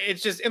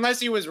 It's just, unless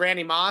he was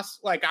Randy Moss,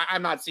 like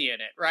I'm not seeing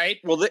it, right?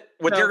 Well, they're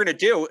going to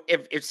do,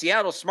 if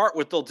Seattle's smart,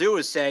 what they'll do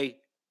is say,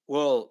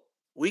 well,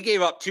 we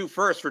gave up 2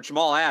 firsts for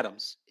Jamal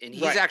Adams, and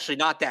he's actually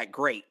not that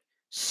great.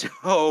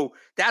 So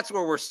that's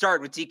where we're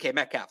starting with DK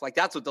Metcalf. Like,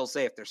 that's what they'll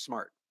say if they're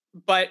smart.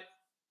 But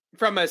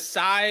from a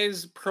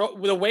size,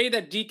 the way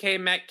that DK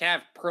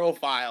Metcalf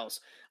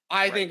profiles,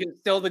 I think is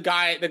still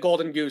the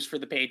golden goose for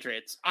the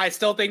Patriots. I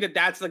still think that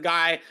that's the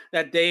guy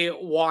that they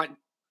want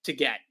to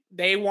get.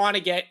 They want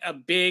to get a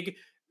big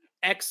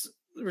X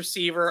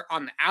receiver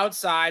on the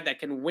outside that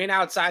can win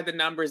outside the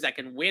numbers, that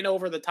can win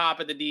over the top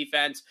of the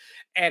defense.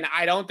 And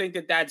I don't think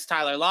that that's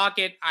Tyler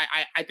Lockett.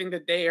 I think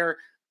that their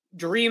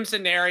dream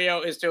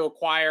scenario is to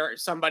acquire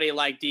somebody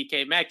like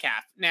DK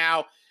Metcalf.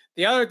 Now,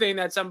 the other thing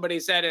that somebody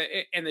said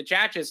in the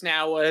chat just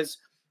now was,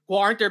 well,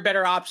 aren't there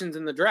better options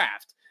in the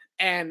draft?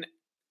 And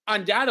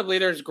undoubtedly,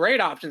 there's great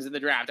options in the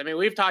draft. I mean,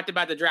 we've talked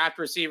about the draft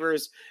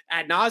receivers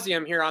ad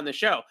nauseum here on the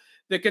show.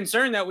 The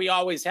concern that we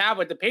always have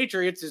with the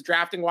Patriots is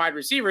drafting wide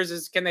receivers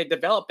is, can they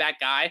develop that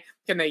guy?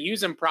 Can they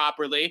use him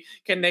properly?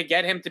 Can they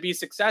get him to be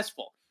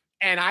successful?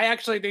 And I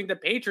actually think the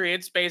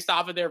Patriots, based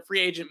off of their free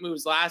agent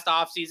moves last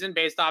offseason,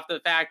 based off the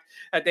fact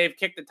that they've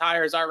kicked the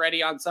tires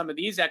already on some of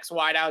these X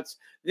wideouts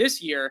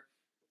this year,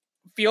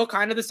 feel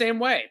kind of the same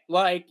way.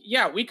 Like,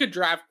 yeah, we could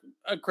draft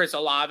a Chris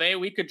Olave,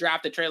 we could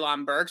draft a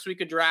Treylon Burks, we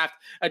could draft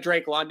a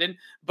Drake London,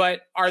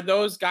 but are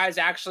those guys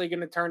actually going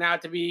to turn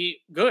out to be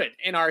good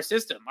in our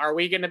system? Are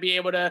we going to be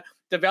able to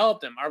develop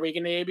them? Are we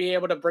going to be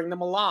able to bring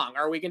them along?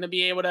 Are we going to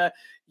be able to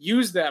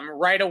use them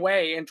right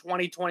away in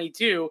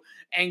 2022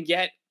 and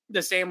get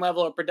the same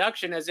level of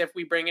production as if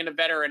we bring in a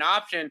veteran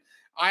option?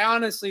 I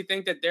honestly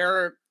think that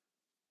they're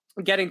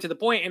getting to the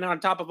point, and on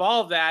top of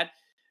all of that,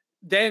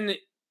 then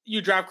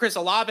you draft Chris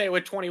Olave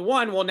with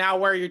 21. Well, now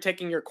where are you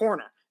taking your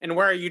corner? And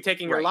where are you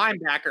taking your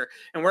linebacker?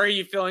 And where are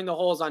you filling the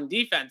holes on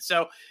defense?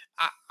 So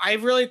I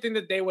really think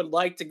that they would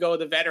like to go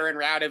the veteran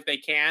route if they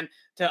can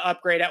to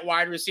upgrade at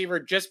wide receiver,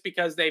 just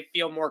because they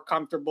feel more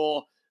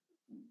comfortable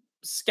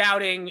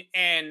scouting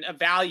and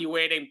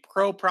evaluating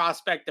pro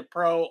prospect to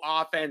pro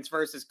offense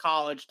versus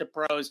college to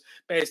pros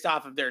based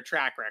off of their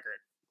track record.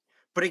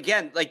 But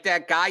again, like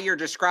that guy you're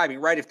describing,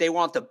 right? If they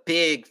want the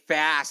big,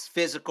 fast,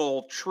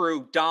 physical,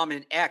 true,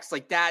 dominant X,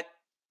 like that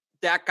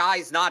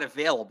guy's not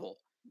available.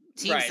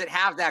 Teams that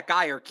have that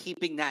guy are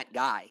keeping that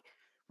guy,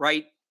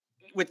 right?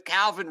 With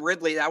Calvin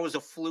Ridley, that was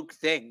a fluke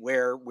thing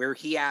where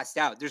he asked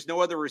out. There's no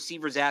other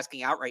receivers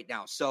asking out right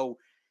now. So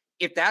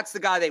if that's the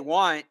guy they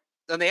want,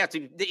 then they have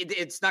to.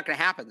 It's not going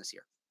to happen this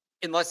year,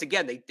 unless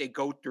again they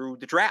go through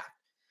the draft,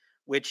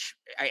 which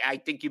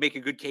I think you make a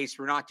good case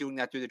for not doing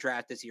that through the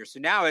draft this year. So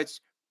now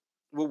it's,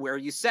 well, where are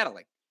you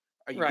settling?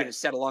 Are you going to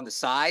settle on the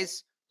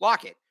size?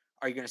 Lockett.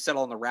 Are you going to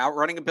settle on the route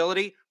running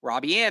ability?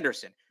 Robbie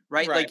Anderson,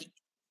 right? Like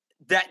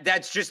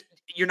that's just,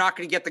 you're not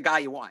going to get the guy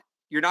you want.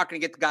 You're not going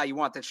to get the guy you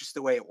want. That's just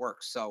the way it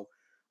works. So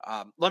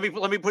let me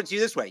put it to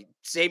you this way.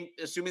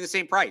 Assuming the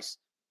same price.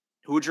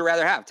 Who would you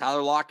rather have?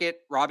 Tyler Lockett,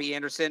 Robbie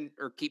Anderson,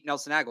 or keep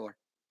Nelson Aguilar?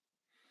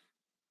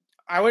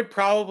 I would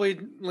probably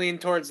lean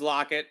towards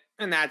Lockett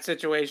in that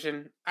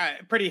situation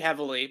pretty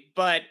heavily.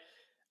 But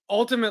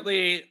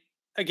ultimately,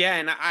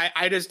 again,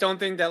 I just don't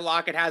think that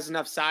Lockett has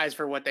enough size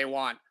for what they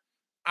want.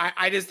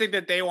 I just think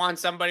that they want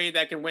somebody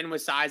that can win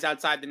with size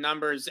outside the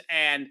numbers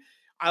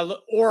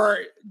or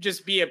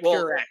just be a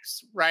pure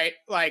X, right?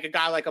 Like a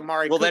guy like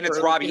Amari Cooper, then it's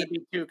Robbie. Going to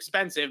be too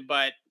expensive,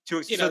 but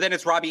then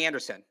it's Robbie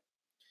Anderson.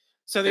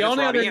 So the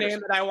only other name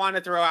that I want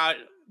to throw out,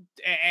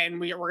 and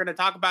we're going to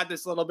talk about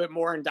this a little bit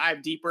more and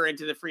dive deeper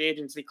into the free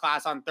agency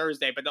class on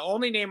Thursday, but the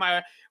only name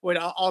I would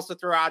also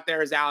throw out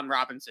there is Allen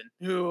Robinson,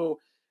 who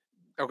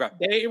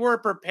they were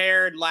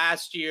prepared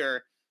last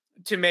year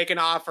to make an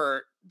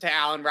offer to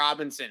Allen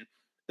Robinson.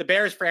 The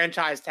Bears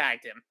franchise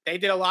tagged him. They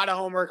did a lot of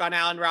homework on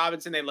Allen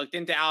Robinson. They looked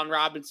into Allen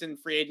Robinson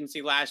free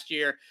agency last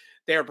year.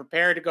 They were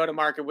prepared to go to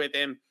market with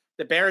him.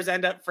 The Bears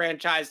end up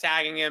franchise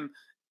tagging him,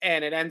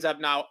 and it ends up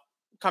now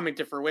coming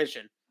to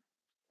fruition.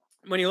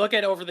 When you look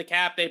at over the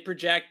cap, they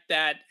project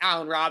that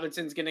Allen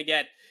Robinson's going to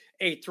get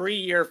a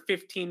 3-year,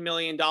 $15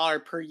 million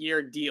per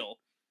year deal.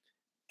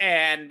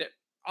 And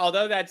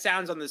although that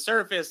sounds on the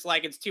surface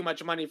like it's too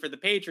much money for the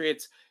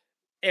Patriots,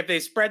 if they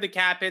spread the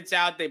cap hits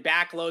out, they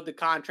backload the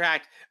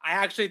contract, I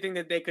actually think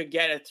that they could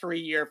get a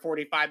 3-year,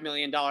 $45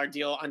 million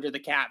deal under the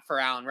cap for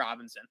Allen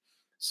Robinson.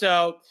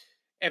 So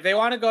if they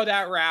want to go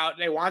that route,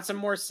 they want some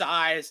more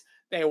size,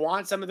 they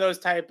want some of those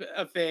type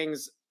of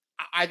things,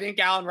 I think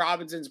Allen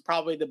Robinson's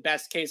probably the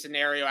best case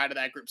scenario out of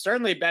that group.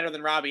 Certainly better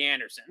than Robbie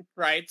Anderson,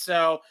 right?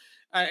 So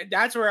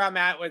that's where I'm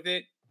at with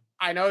it.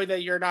 I know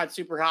that you're not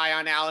super high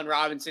on Allen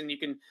Robinson. You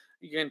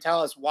can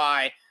tell us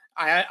why.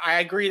 I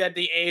agree that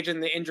the age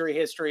and the injury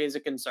history is a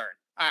concern.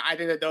 I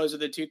think that those are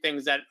the two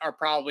things that are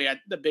probably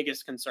the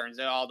biggest concerns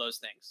in all those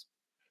things.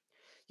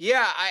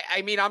 Yeah,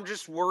 I mean, I'm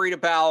just worried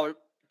about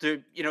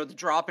the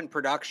drop in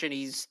production.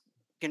 He's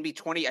going to be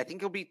 20. I think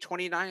he'll be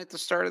 29 at the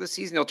start of the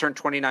season. He'll turn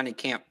 29 in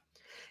camp.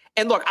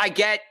 And look, I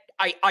get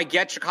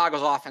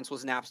Chicago's offense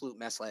was an absolute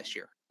mess last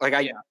year. Like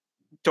I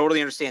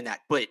totally understand that.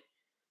 But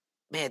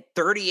man,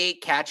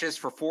 38 catches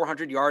for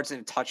 400 yards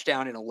and a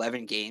touchdown in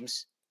 11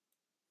 games.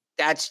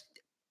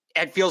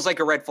 It feels like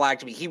a red flag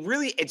to me.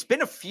 It's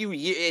been a few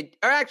years.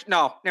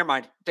 No, never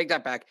mind. Take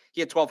that back.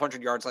 He had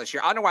 1,200 yards last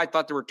year. I don't know why I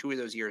thought there were 2 of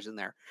those years in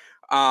there.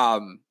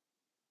 I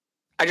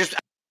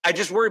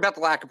just worry about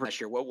the lack of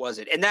pressure. What was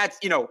it? And that's,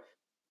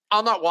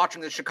 I'm not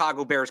watching the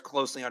Chicago Bears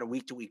closely on a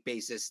week-to-week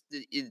basis.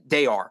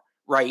 They are,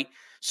 right?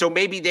 So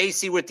maybe they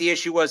see what the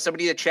issue was.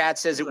 Somebody in the chat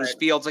says it was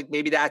Fields. Like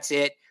maybe that's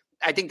it.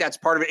 I think that's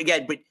part of it.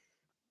 Again, but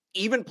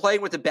even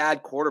playing with a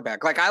bad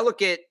quarterback, like I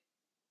look at,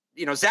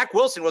 Zach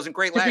Wilson wasn't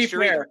great last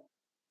year.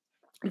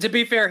 To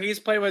be fair, he's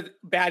played with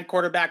bad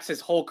quarterbacks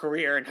his whole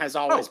career and has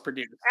always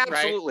produced.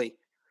 Absolutely.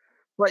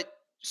 Right? But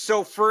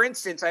so, for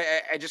instance,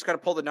 I just got to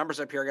pull the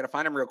numbers up here. I got to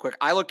find them real quick.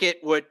 I look at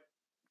what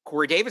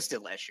Corey Davis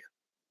did last year.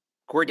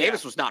 Corey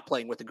Davis was not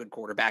playing with a good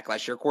quarterback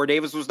last year. Corey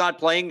Davis was not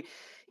playing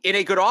in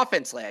a good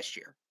offense last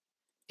year.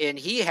 And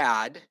he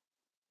had,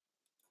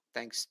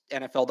 thanks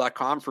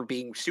NFL.com for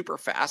being super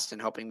fast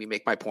and helping me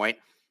make my point,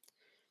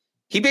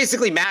 he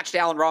basically matched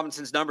Allen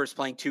Robinson's numbers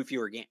playing 2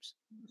 fewer games.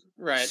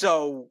 Right.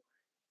 So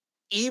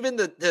even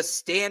the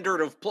standard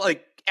of play,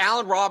 like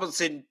Allen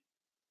Robinson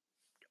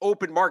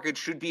open market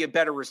should be a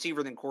better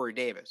receiver than Corey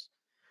Davis.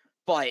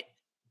 But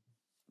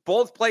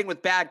both playing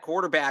with bad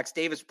quarterbacks,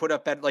 Davis put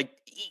up at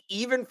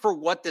even for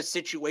what the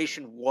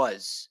situation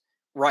was,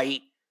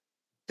 right?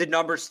 The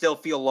numbers still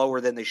feel lower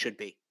than they should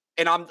be.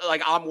 And I'm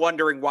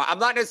wondering why. I'm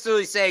not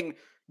necessarily saying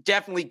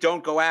definitely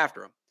don't go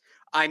after him.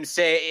 I'm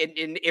saying,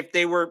 and if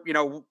they were,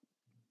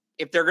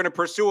 if they're going to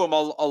pursue him,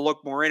 I'll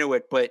look more into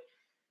it. But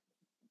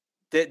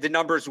the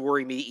numbers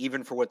worry me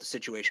even for what the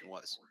situation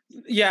was.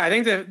 Yeah, I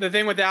think the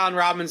thing with Allen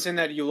Robinson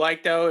that you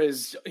like, though,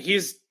 is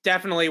he's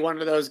definitely one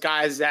of those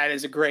guys that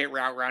is a great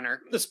route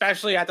runner,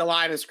 especially at the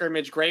line of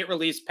scrimmage. Great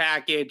release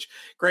package,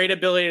 great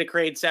ability to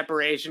create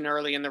separation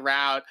early in the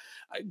route.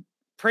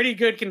 Pretty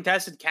good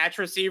contested catch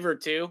receiver,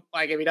 too.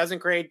 Like, if he doesn't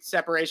create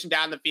separation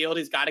down the field,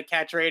 he's got a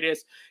catch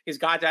radius. He's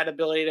got that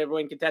ability to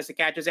win contested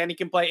catches, and he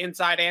can play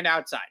inside and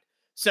outside.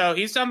 So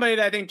he's somebody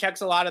that I think checks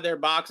a lot of their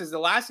boxes. The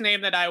last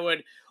name that I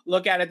would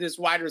look at this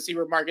wide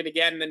receiver market,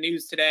 again, in the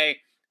news today,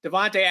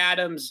 Devontae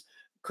Adams,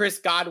 Chris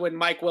Godwin,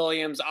 Mike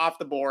Williams off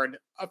the board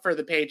for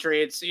the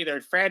Patriots, either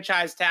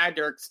franchise tagged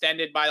or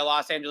extended by the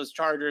Los Angeles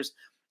Chargers.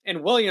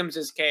 In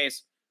Williams'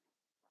 case,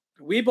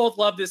 we both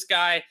love this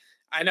guy.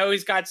 I know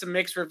he's got some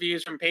mixed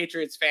reviews from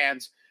Patriots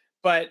fans,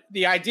 but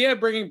the idea of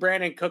bringing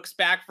Brandon Cooks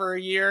back for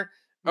a year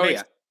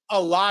makes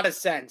a lot of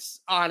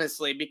sense,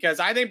 honestly, because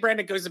I think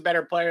Brandon Cooks is a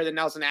better player than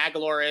Nelson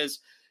Aguilar is.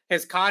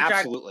 His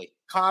contract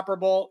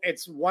comparable.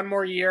 It's 1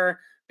 more year,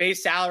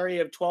 base salary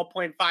of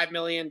 $12.5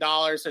 million.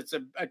 So it's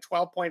a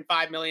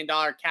 $12.5 million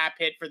cap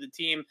hit for the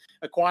team.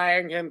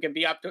 Acquiring him can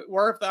be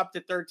worth up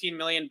to $13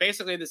 million,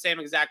 basically the same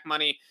exact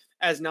money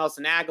as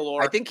Nelson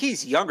Aguilar. I think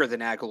he's younger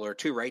than Aguilar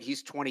too, right?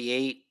 He's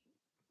 28.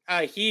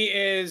 He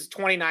is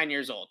 29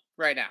 years old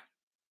right now.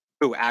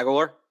 Who,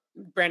 Aguilar?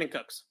 Brandon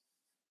Cooks.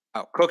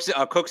 Oh,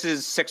 Cooks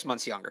is 6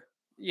 months younger.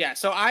 Yeah,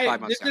 so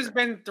this has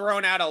been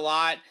thrown out a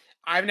lot.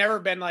 I've never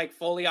been like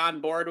fully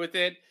on board with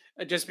it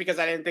just because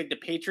I didn't think the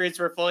Patriots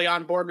were fully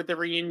on board with the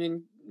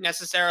reunion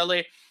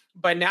necessarily.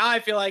 But now I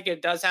feel like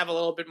it does have a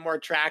little bit more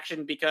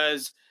traction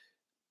because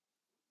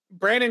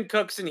Brandon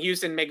Cooks in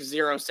Houston makes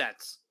zero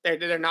sense.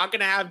 They're not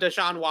going to have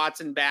Deshaun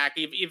Watson back.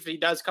 If he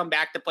does come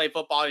back to play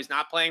football, he's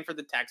not playing for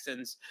the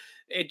Texans.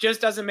 It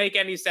just doesn't make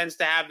any sense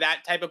to have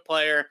that type of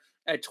player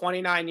at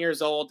 29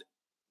 years old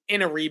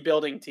in a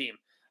rebuilding team.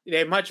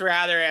 They'd much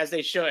rather, as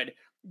they should,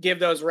 give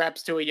those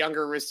reps to a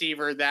younger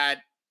receiver that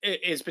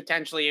is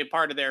potentially a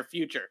part of their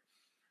future.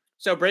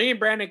 So bringing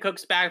Brandon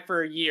Cooks back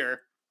for a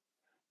year,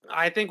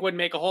 I think would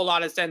make a whole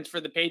lot of sense for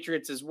the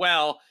Patriots as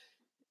well.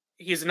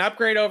 He's an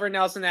upgrade over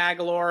Nelson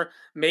Aguilar.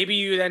 Maybe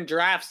you then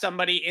draft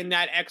somebody in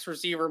that X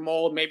receiver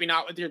mold, maybe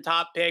not with your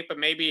top pick, but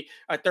maybe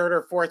a third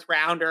or fourth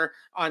rounder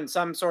on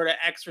some sort of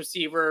X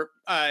receiver,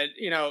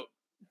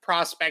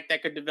 prospect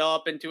that could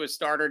develop into a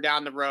starter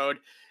down the road.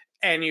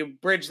 And you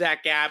bridge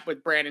that gap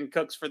with Brandon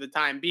Cooks for the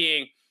time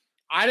being.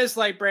 I just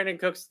like Brandon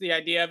Cooks, the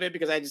idea of it,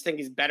 because I just think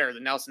he's better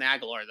than Nelson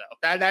Aguilar,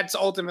 though. That's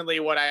ultimately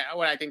what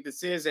I think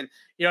this is. And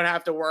you don't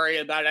have to worry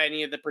about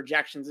any of the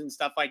projections and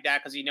stuff like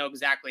that because you know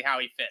exactly how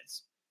he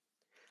fits.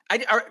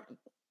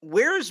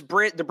 Where's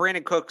the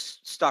Brandon Cooks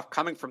stuff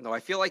coming from, though? I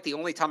feel like the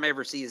only time I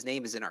ever see his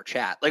name is in our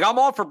chat. Like, I'm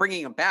all for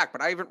bringing him back,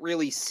 but I haven't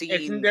really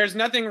seen. There's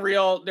nothing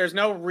real. There's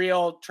no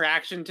real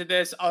traction to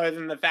this other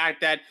than the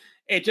fact that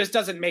it just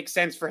doesn't make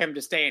sense for him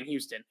to stay in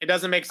Houston. It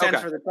doesn't make sense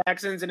for the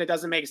Texans, and it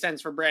doesn't make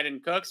sense for Brandon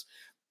Cooks.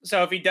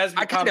 So if he does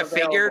become I kind of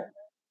figured.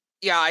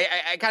 Yeah,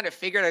 I kind of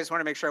figured. I just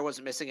want to make sure I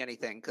wasn't missing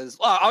anything because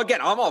again,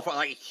 I'm all for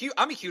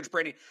I'm a huge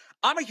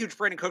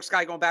Brandon Cooks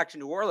guy going back to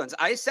New Orleans.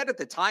 I said at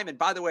the time, and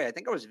by the way, I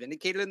think I was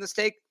vindicated in this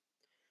take.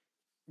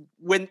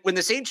 When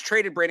the Saints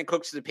traded Brandon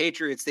Cooks to the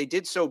Patriots, they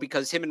did so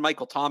because him and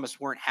Michael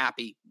Thomas weren't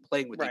happy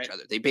playing with each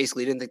other. They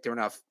basically didn't think there were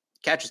enough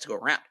catches to go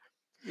around.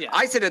 Yeah.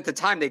 I said at the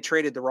time they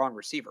traded the wrong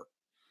receiver.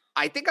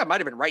 I think I might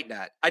have been right in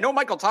that. I know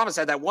Michael Thomas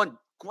had that one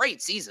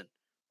great season,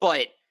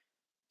 but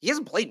he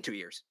hasn't played in 2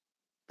 years.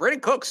 Brandon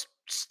Cooks,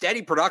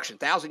 steady production,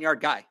 1,000-yard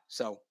guy.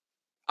 So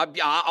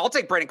I'll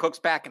take Brandon Cooks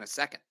back in a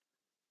second.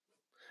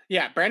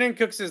 Yeah, Brandon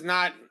Cooks is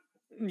not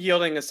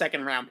yielding a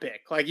second-round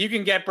pick. Like, you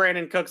can get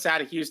Brandon Cooks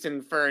out of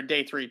Houston for a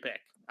day 3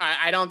 pick.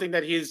 I don't think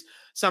that he's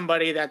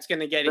somebody that's going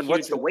to get a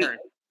huge return.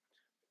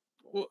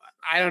 Well,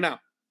 I don't know.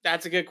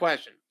 That's a good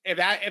question. If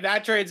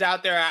that trade's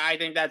out there, I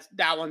think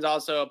that one's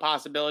also a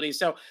possibility.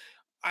 So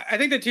I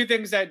think the two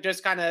things that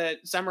just kind of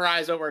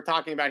summarize what we're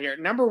talking about here.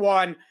 Number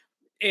one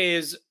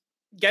is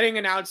getting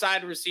an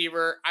outside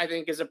receiver, I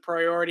think, is a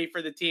priority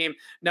for the team.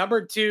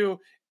 Number two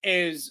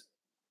is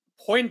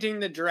pointing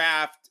the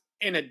draft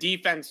in a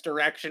defense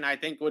direction, I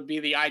think would be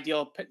the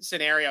ideal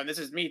scenario. And this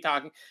is me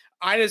talking.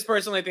 I just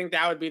personally think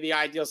that would be the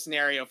ideal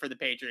scenario for the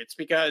Patriots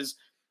because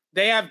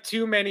they have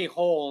too many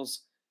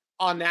holes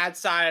on that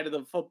side of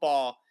the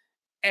football.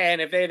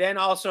 And if they then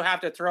also have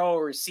to throw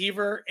a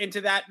receiver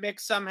into that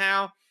mix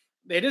somehow,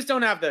 they just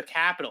don't have the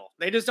capital.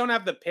 They just don't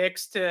have the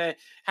picks to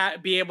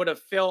be able to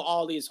fill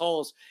all these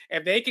holes.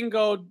 If they can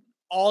go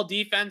all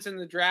defense in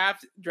the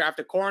draft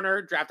a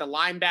corner, draft a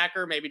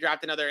linebacker, maybe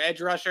draft another edge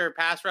rusher,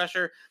 pass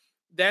rusher,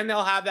 then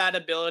they'll have that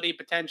ability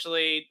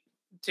potentially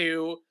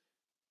to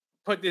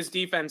put this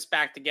defense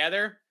back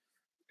together.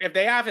 If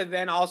they have to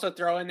then also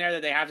throw in there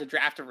that they have to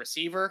draft a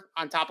receiver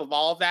on top of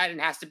all of that, and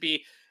it has to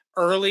be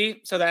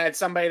early so that it's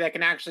somebody that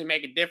can actually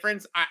make a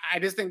difference, I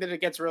just think that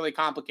it gets really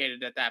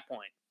complicated at that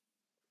point.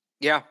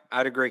 Yeah,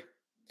 I'd agree.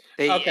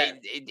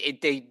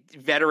 They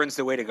veterans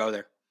the way to go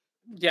there.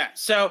 Yeah.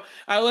 So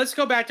let's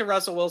go back to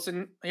Russell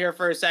Wilson here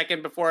for a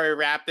second before we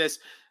wrap this.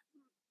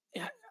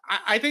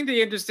 I think the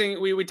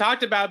interesting, we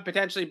talked about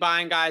potentially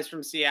buying guys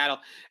from Seattle.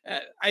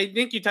 I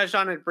think you touched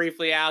on it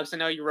briefly, Alex. I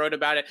know you wrote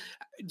about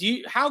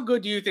it. How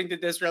good do you think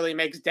that this really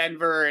makes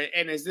Denver?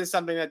 And is this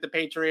something that the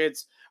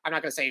Patriots, I'm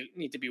not going to say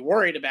need to be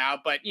worried about,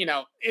 but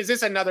is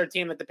this another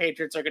team that the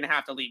Patriots are going to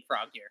have to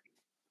leapfrog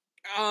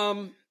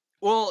here?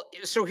 Well,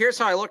 so here's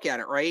how I look at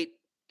it, right?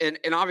 And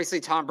obviously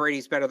Tom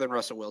Brady's better than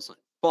Russell Wilson,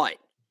 but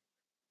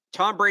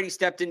Tom Brady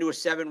stepped into a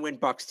 7-win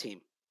Bucs team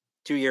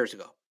 2 years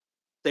ago.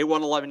 They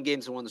won 11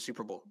 games and won the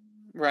Super Bowl.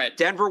 Right.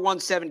 Denver won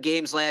 7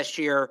 games last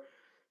year.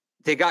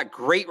 They got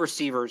great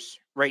receivers,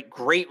 right?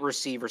 Great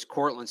receivers.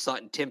 Cortland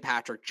Sutton, Tim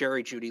Patrick,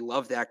 Jerry Jeudy.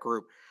 Love that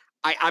group.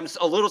 I'm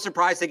a little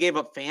surprised they gave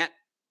up Fant.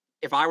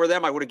 If I were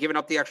them, I would have given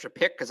up the extra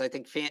pick because I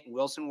think Fant and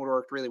Wilson would have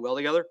worked really well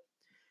together.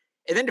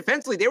 And then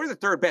defensively, they were the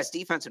third best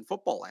defense in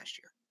football last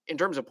year. In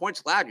terms of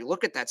points allowed, you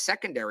look at that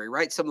secondary,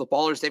 right? Some of the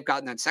ballers they've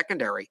got in that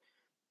secondary.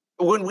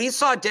 When we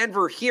saw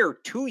Denver here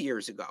 2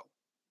 years ago,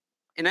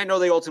 and I know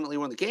they ultimately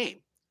won the game,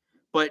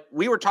 but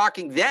we were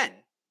talking then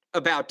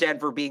about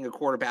Denver being a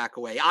quarterback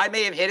away. I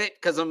may have hit it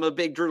because I'm a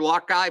big Drew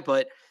Lock guy,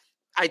 but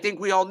I think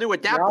we all knew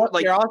at that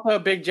point. You're also a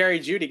big Jerry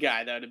Jeudy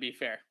guy, though, to be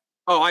fair.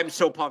 Oh, I'm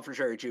so pumped for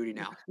Jerry Jeudy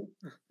now.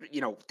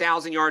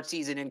 1,000-yard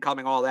season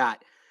incoming, all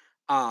that.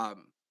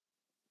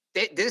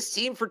 This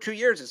team for 2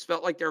 years has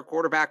felt like they're a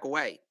quarterback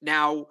away.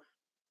 Now,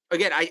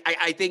 again,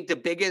 I think the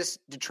biggest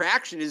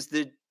detraction is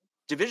the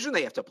division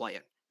they have to play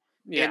in.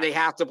 and they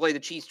have to play the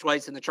Chiefs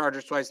twice and the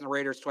Chargers twice and the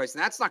Raiders twice,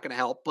 and that's not going to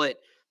help. But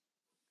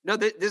no,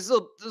 this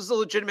is a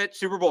legitimate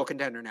Super Bowl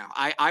contender now.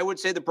 I would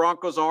say the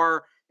Broncos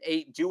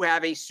do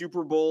have a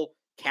Super Bowl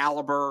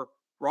caliber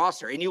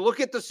roster. And you look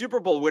at the Super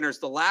Bowl winners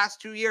the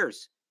last 2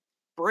 years: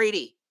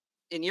 Brady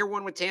in year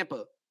 1 with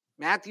Tampa,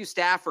 Matthew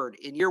Stafford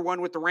in year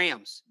 1 with the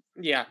Rams.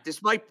 Yeah,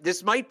 this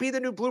might be the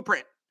new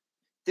blueprint.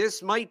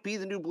 This might be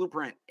the new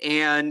blueprint.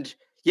 And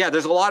yeah,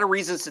 there's a lot of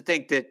reasons to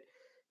think that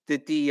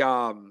the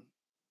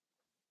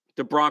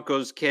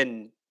Broncos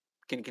can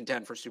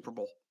contend for Super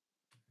Bowl.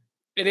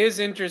 It is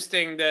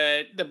interesting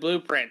the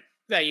blueprint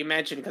that you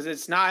mentioned, because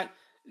it's not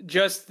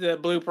just the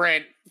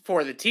blueprint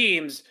for the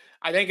teams.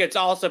 I think it's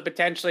also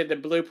potentially the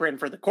blueprint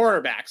for the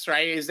quarterbacks,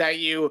 right? Is that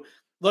you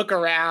look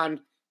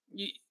around,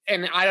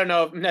 and I don't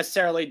know if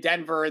necessarily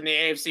Denver in the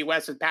AFC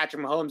West with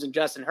Patrick Mahomes and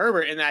Justin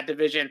Herbert in that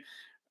division.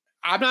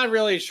 I'm not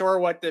really sure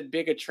what the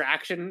big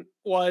attraction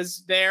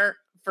was there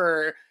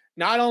for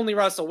not only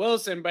Russell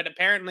Wilson, but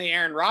apparently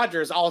Aaron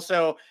Rodgers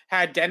also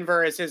had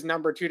Denver as his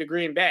number 2 to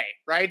Green Bay,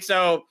 right?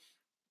 So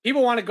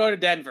people want to go to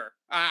Denver.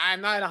 I'm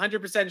not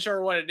 100%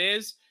 sure what it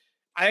is.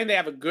 I think they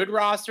have a good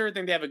roster. I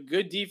think they have a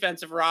good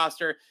defensive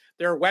roster.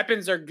 Their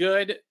weapons are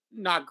good,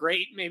 not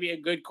great. Maybe a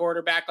good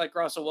quarterback like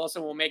Russell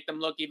Wilson will make them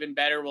look even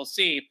better. We'll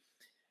see.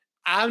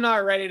 I'm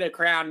not ready to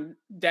crown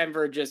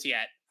Denver just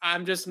yet.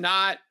 I'm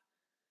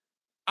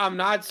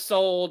not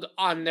sold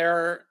on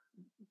their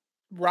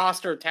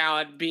roster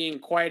talent being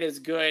quite as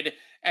good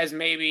as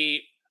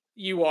maybe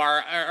you are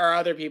or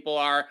other people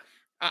are.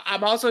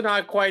 I'm also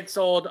not quite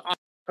sold on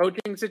the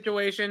coaching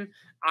situation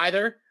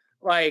either.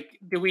 Like,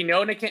 do we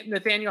know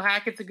Nathaniel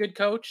Hackett's a good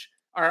coach?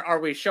 Are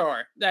we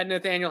sure that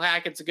Nathaniel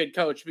Hackett's a good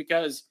coach?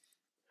 Because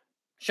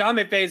Sean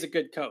McVay's a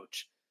good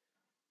coach.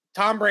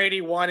 Tom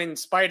Brady won in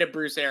spite of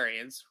Bruce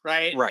Arians,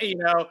 right? Right.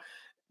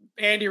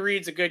 Andy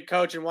Reid's a good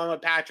coach and won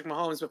with Patrick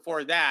Mahomes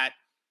before that.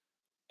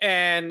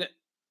 And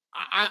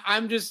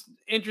I'm just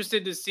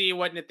interested to see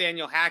what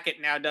Nathaniel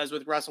Hackett now does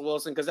with Russell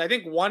Wilson, because I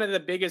think one of the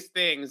biggest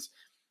things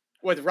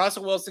with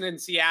Russell Wilson in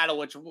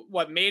Seattle,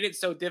 what made it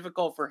so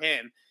difficult for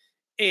him,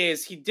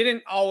 is he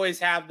didn't always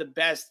have the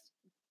best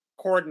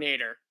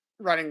coordinator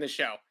running the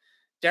show.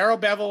 Darrell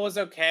Bevell was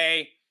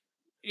okay.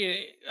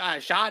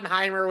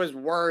 Schottenheimer was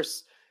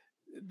worse.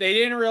 They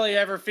didn't really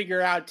ever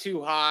figure out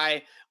too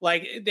high.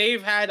 Like,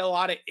 they've had a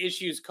lot of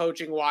issues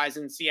coaching-wise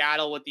in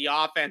Seattle with the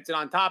offense. And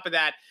on top of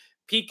that,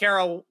 Pete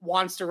Carroll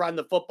wants to run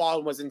the football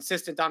and was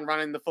insistent on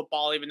running the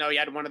football, even though he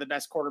had one of the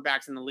best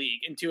quarterbacks in the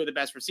league and 2 of the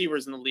best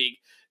receivers in the league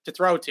to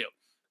throw to.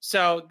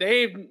 So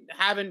they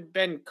haven't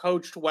been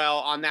coached well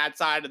on that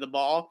side of the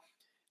ball.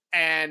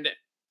 And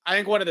I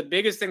think one of the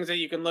biggest things that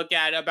you can look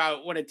at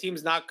about when a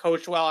team's not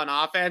coached well on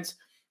offense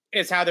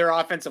is how their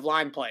offensive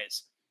line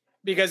plays.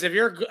 Because if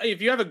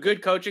you have a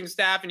good coaching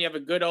staff and you have a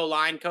good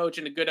O-line coach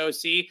and a good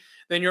OC,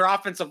 then your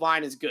offensive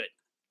line is good.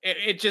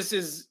 It just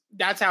is.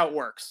 That's how it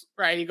works,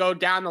 right? You go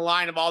down the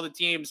line of all the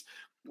teams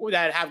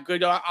that have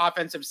good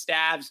offensive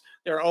staffs,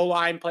 their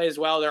O-line plays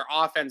well, their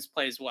offense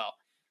plays well.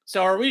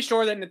 So are we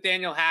sure that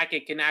Nathaniel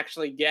Hackett can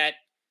actually get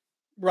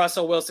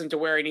Russell Wilson to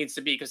where he needs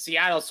to be? Because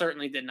Seattle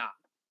certainly did not.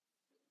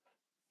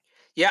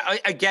 Yeah,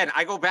 again,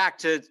 I go back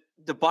to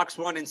the Bucs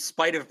won in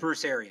spite of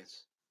Bruce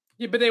Arians.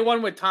 Yeah, but they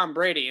won with Tom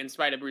Brady in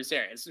spite of Bruce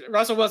Arians.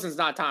 Russell Wilson's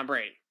not Tom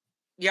Brady.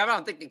 Yeah, I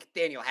don't think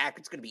Nathaniel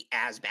Hackett's going to be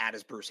as bad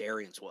as Bruce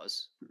Arians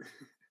was.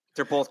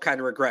 They're both kind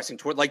of regressing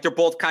toward, like, they're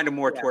both kind of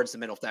more towards the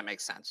middle, if that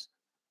makes sense.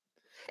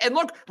 And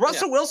look,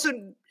 Russell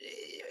Wilson,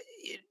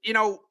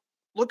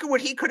 look at what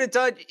he could have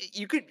done.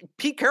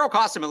 Pete Carroll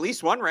cost him at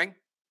least 1 ring,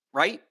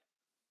 right?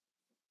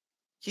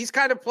 He's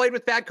kind of played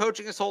with bad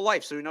coaching his whole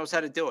life, so he knows how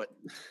to do it.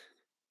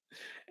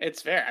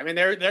 It's fair. I mean,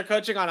 their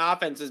coaching on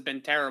offense has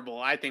been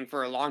terrible, I think,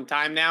 for a long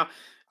time now.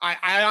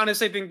 I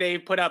honestly think they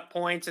put up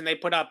points and they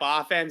put up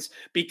offense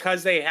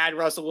because they had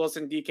Russell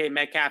Wilson, DK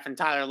Metcalf, and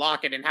Tyler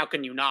Lockett. And how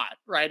can you not,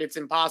 right? It's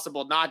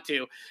impossible not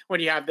to when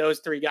you have those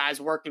 3 guys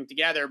working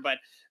together. But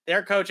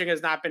their coaching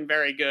has not been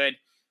very good.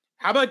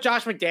 How about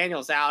Josh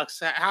McDaniels,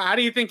 Alex? How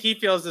do you think he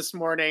feels this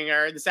morning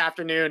or this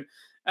afternoon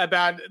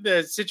about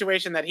the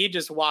situation that he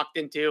just walked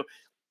into?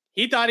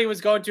 He thought he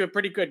was going to a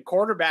pretty good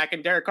quarterback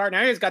in Derek Carr.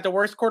 Now he's got the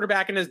worst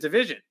quarterback in his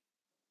division.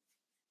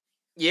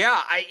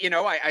 Yeah,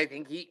 I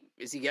think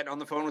is he getting on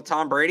the phone with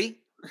Tom Brady,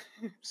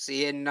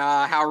 seeing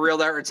how real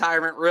that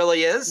retirement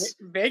really is.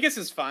 Vegas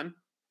is fun.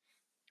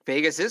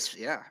 Vegas is,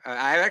 yeah.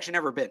 I've actually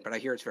never been, but I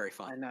hear it's very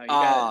fun. I know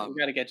you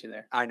got to get you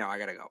there. I know I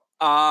got to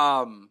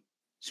go.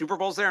 Super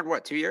Bowl's there in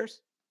what, 2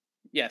 years?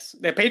 Yes,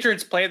 the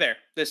Patriots play there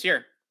this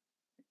year.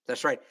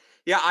 That's right.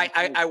 Yeah,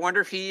 I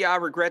wonder if he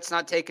regrets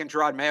not taking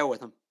Gerard Mayo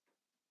with him.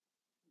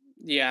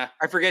 Yeah,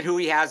 I forget who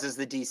he has as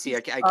the DC.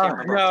 I can't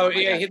remember. No,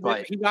 yeah,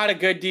 he got a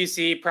good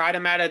DC. Pried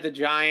him out of the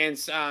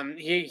Giants.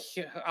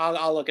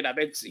 I'll look it up.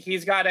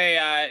 He's got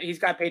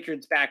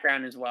Patriots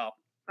background as well.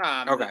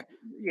 Okay.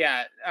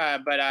 Yeah,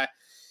 but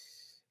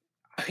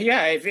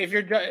if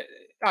you're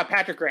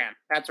Patrick Graham,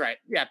 that's right.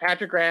 Yeah,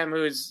 Patrick Graham,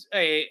 who's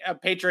a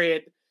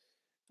Patriot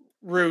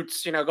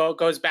roots.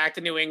 Goes back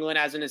to New England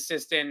as an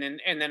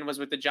assistant and then was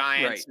with the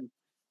Giants. Right.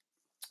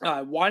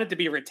 wanted to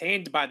be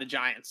retained by the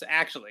Giants,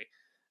 actually.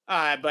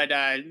 But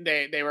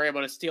they were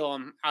able to steal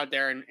him out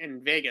there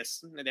in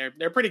Vegas.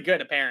 They're pretty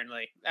good,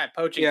 apparently, at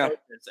poaching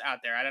coaches out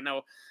there. I don't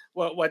know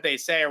what they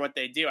say or what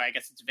they do. I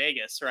guess it's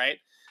Vegas, right?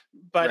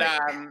 But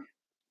Right.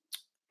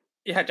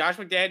 yeah, Josh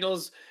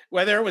McDaniels,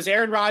 whether it was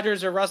Aaron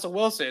Rodgers or Russell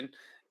Wilson,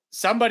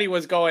 somebody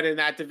was going in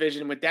that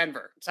division with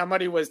Denver.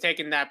 Somebody was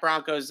taking that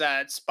Broncos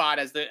spot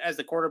as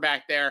the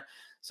quarterback there.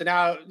 So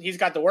now he's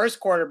got the worst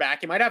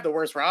quarterback. He might have the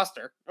worst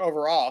roster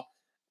overall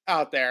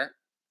out there.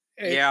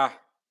 He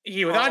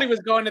thought he was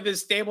going to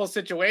this stable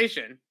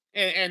situation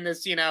and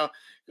this,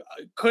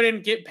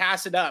 couldn't get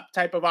pass it up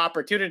type of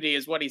opportunity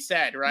is what he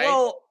said, right?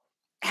 Well,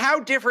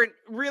 how different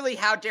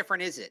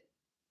is it?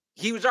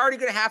 He was already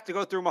going to have to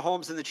go through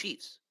Mahomes and the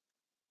Chiefs.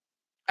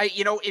 If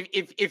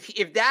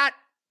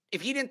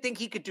he didn't think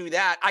he could do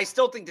that, I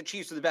still think the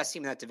Chiefs are the best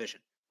team in that division,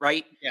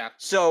 right? Yeah.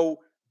 So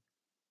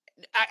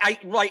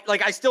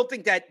I still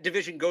think that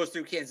division goes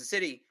through Kansas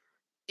City.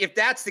 If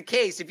that's the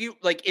case, if you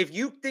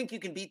think you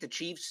can beat the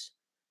Chiefs,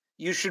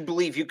 you should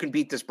believe you can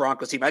beat this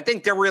Broncos team. I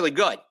think they're really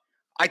good.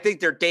 I think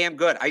they're damn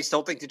good. I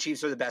still think the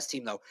Chiefs are the best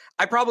team, though.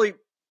 Let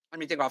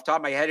me think off the top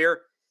of my head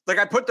here. Like,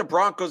 I put the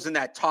Broncos in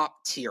that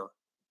top tier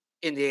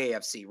in the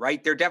AFC,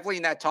 right? They're definitely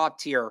in that top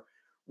tier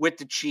with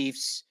the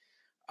Chiefs.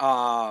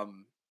 Broncos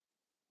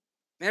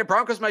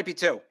might be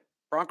two.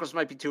 Broncos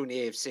might be two in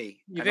the AFC.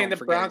 You think the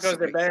Broncos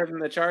are better than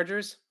the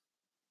Chargers?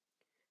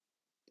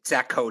 It's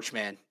that coach,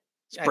 man.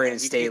 It's Brandon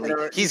Staley.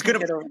 He's going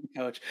to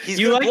coach. He's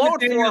going to blow it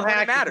for him when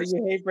it matters.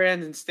 You hate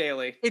Brandon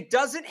Staley. It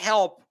doesn't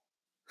help.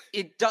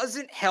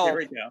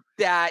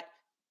 That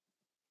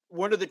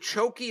one of the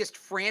chokiest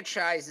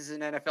franchises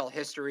in NFL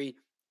history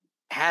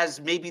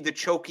has maybe the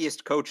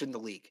chokiest coach in the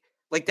league.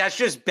 Like, that's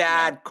just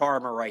bad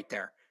karma right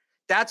there.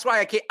 That's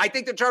why I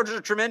think the Chargers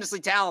are tremendously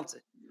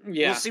talented.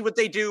 Yeah. We'll see what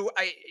they do.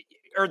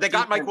 They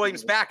got Mike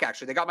Williams back,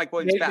 actually. They got Mike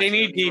Williams back. They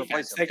need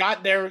defense. They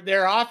got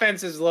their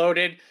offense is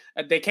loaded.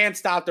 They can't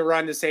stop the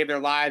run to save their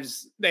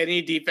lives. They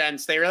need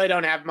defense. They really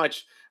don't have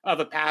much of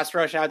a pass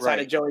rush outside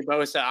of Joey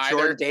Bosa either.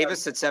 Jordan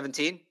Davis at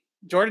 17?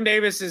 Jordan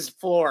Davis's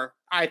floor,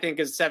 I think,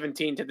 is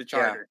 17 to the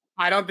Chargers.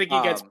 Yeah. I don't think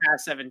he gets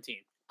past 17.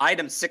 I had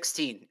him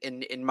 16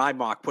 in my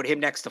mock. Put him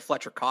next to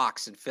Fletcher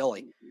Cox in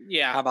Philly.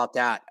 Yeah. How about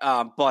that?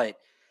 But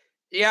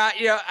yeah,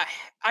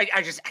 I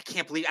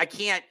can't believe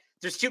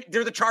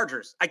they're the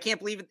Chargers. I can't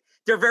believe it.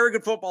 They're a very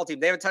good football team.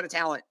 They have a ton of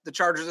talent. The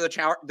Chargers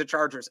are the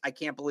Chargers. I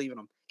can't believe in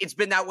them. It's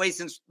been that way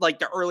since like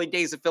the early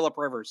days of Phillip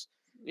Rivers.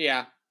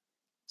 Yeah.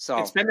 So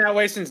it's been that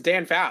way since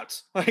Dan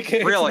Fouts. It's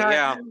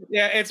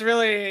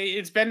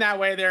been that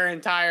way their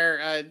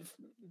entire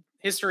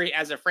history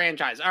as a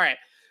franchise. All right.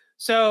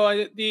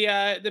 So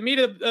the meat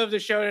of the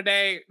show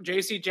today,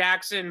 J.C.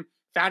 Jackson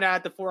found out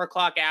at the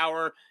 4:00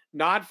 hour,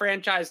 not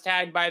franchise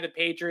tagged by the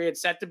Patriots,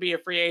 set to be a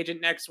free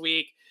agent next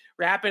week.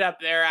 Wrap it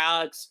up there,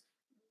 Alex.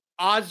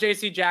 Odds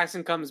J.C.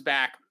 Jackson comes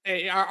back.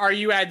 Are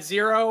you at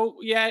 0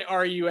 yet? Or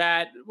are you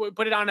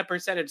put it on a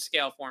percentage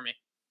scale for me?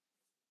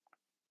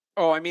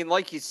 Oh, I mean,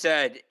 like you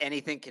said,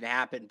 anything can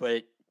happen,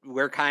 but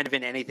we're kind of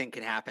in anything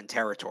can happen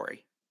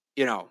territory.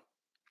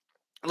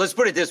 Let's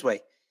put it this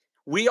way.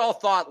 We all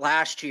thought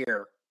last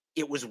year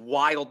it was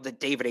wild that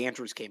David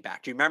Andrews came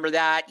back. Do you remember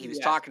that? He was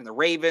talking to the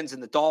Ravens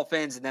and the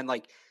Dolphins, and then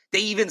they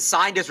even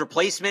signed his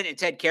replacement in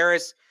Ted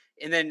Karras.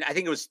 And then I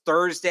think it was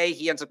Thursday,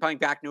 he ends up coming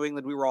back to New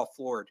England. We were all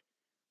floored.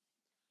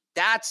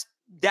 That's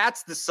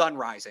the sun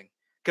rising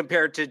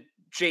compared to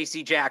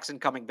J.C. Jackson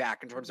coming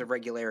back in terms of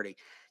regularity.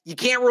 You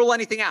can't rule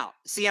anything out.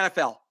 It's the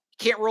NFL. You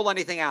can't rule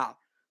anything out.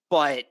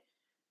 But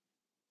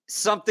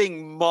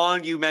something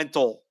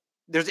monumental.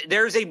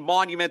 There's a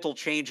monumental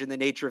change in the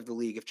nature of the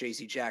league if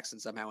J.C. Jackson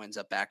somehow ends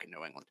up back in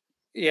New England.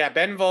 Yeah,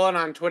 Ben Volin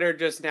on Twitter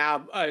just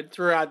now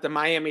threw out the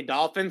Miami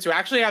Dolphins, who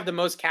actually have the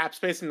most cap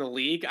space in the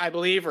league, I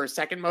believe, or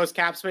second most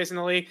cap space in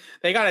the league.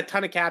 They got a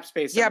ton of cap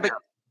space. Yeah, but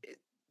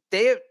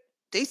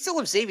they still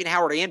have Xavier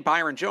Howard and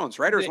Byron Jones,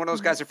 right? Or is one of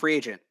those guys a free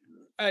agent?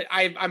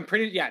 I'm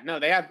pretty. Yeah, no,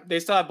 they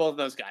still have both of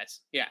those guys.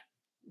 Yeah.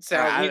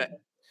 So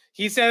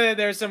he said that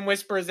there's some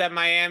whispers that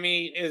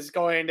Miami is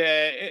going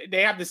to.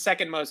 They have the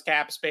second most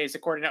cap space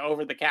according to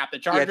Over the Cap. The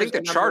Chargers. I think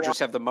the Chargers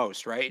have the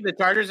most, right? The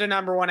Chargers are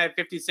number one at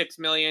 $56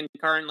 million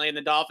currently, and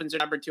the Dolphins are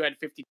number two at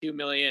 $52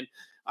 million.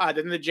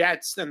 Then the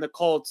Jets, then the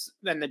Colts,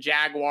 then the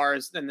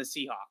Jaguars, then the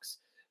Seahawks.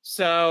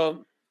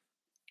 So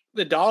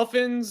the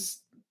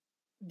Dolphins,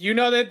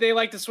 that they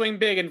like to swing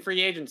big in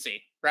free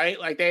agency, right?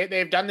 Like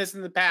they've done this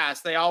in the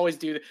past. They always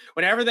do.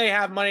 Whenever they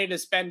have money to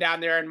spend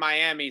down there in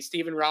Miami,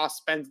 Stephen Ross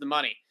spends the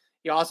money.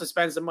 He also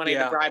spends the money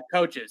to bribe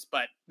coaches,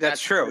 but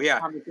that's true. Yeah.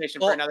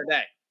 Conversation for another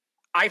day.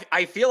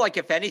 I feel like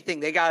if anything,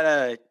 they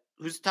got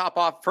who's top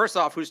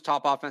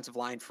offensive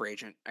line free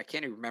agent? I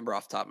can't even remember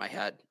off the top of my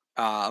head.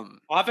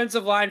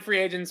 Offensive line free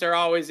agents are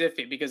always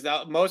iffy because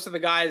most of the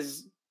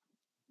guys,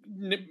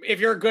 if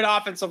you're a good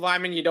offensive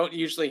lineman, you don't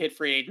usually hit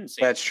free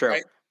agency. That's true.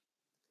 Right?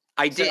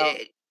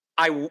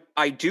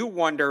 I do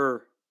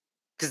wonder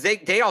because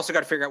they also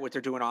got to figure out what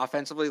they're doing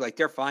offensively. Like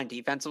they're fine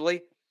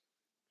defensively.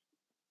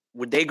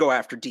 Would they go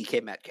after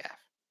DK Metcalf?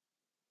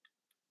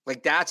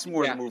 Like that's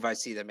more the move I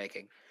see them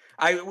making.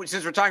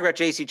 Since we're talking about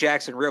JC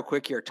Jackson real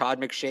quick here, Todd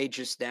McShay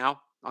just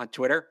now on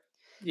Twitter.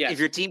 Yes. If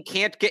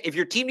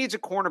your team needs a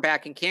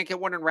cornerback and can't get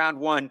one in round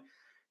 1,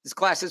 this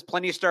class has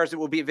plenty of stars that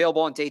will be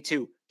available on day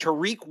 2.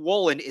 Tariq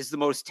Woolen is the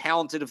most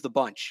talented of the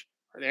bunch.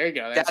 There you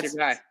go. That's your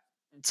guy.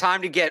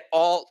 Time to get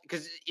all,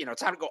 because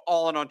time to go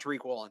all in on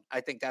Tariq Woolen.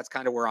 I think that's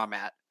kind of where I'm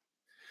at.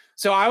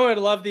 So I would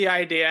love the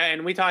idea,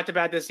 and we talked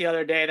about this the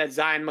other day, that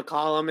Zion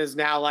McCollum is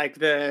now like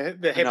the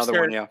hipster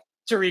one, yeah.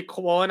 Tariq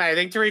Woolen. I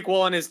think Tariq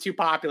Woolen is too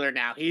popular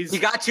now. He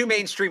got too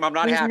mainstream. I'm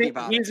not happy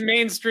about it. He's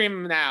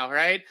mainstream now,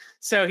 right?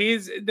 So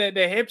he's the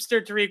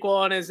hipster Tariq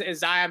Woolen is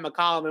Zion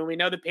McCollum, and we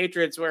know the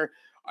Patriots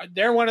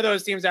they're one of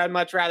those teams that I'd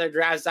much rather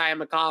draft Zion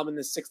McCollum in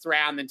the 6th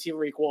round than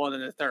Tariq Woolen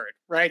in the 3rd,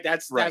 right?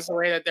 That's the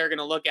way that they're going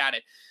to look at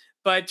it.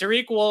 But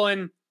Tariq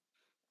Woolen,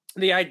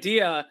 the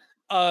idea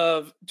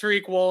of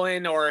Tariq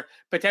Woolen or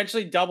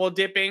potentially double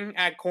dipping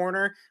at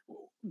corner,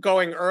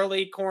 going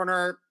early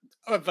corner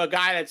of a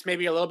guy that's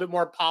maybe a little bit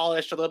more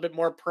polished, a little bit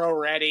more pro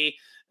ready,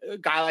 a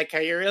guy like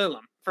Kaiir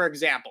Elam, for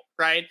example,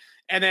 right?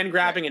 And then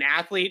grabbing an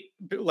athlete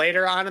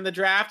later on in the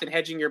draft and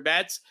hedging your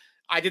bets.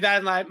 I did that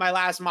in my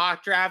last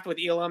mock draft with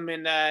Elam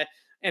and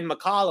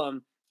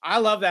McCollum. I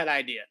love that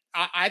idea.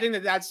 I think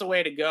that that's the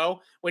way to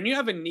go when you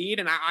have a need.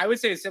 And I would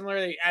say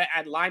similarly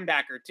at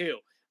linebacker too,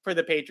 for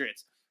the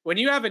Patriots. When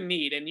you have a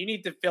need and you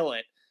need to fill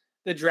it,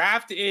 the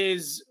draft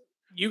is,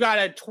 you got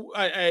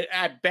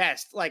at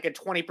best like a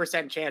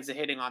 20% chance of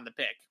hitting on the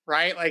pick,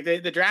 right? Like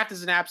the draft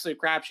is an absolute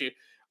crapshoot.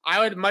 I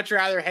would much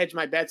rather hedge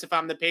my bets if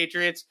I'm the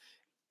Patriots.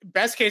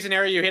 Best case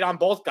scenario, you hit on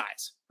both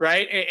guys,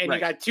 right? And you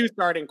got 2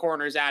 starting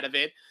corners out of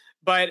it.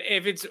 But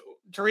if it's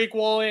Tariq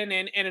Woolen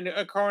and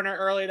a corner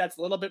early that's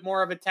a little bit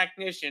more of a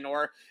technician,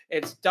 or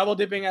it's double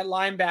dipping at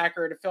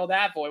linebacker to fill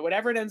that void,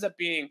 whatever it ends up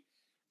being,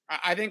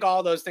 I think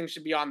all those things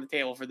should be on the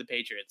table for the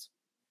Patriots.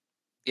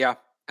 Yeah,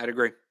 I'd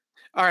agree.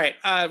 All right,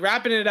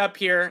 wrapping it up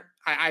here,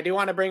 I do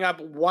want to bring up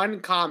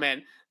one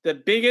comment. The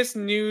biggest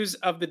news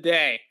of the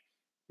day,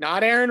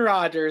 not Aaron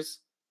Rodgers,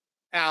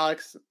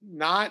 Alex,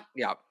 not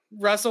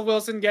Russell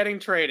Wilson getting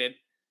traded.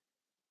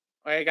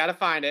 I got to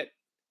find it.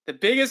 The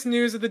biggest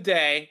news of the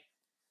day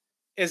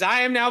is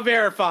I am now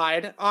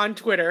verified on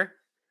Twitter,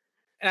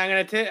 and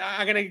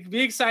I'm gonna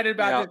be excited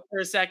about this for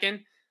a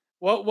second.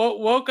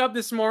 Woke up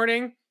this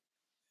morning.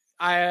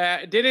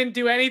 I didn't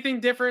do anything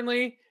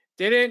differently.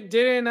 Didn't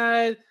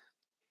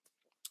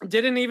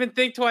even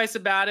think twice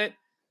about it.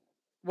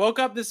 Woke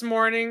up this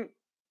morning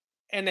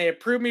and they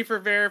approved me for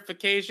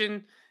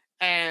verification.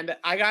 And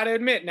I got to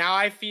admit, now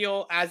I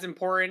feel as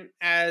important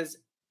as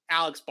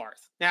Alex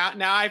Barth. Now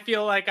I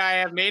feel like I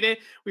have made it.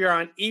 We are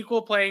on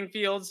equal playing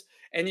fields,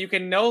 and you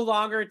can no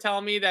longer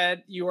tell me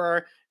that you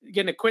are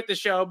going to quit the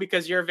show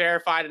because you're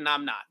verified and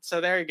I'm not.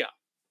 So there you go.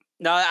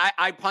 No,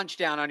 I punched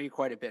down on you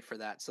quite a bit for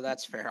that. So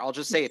that's fair. I'll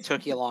just say it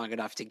took you long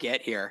enough to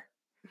get here.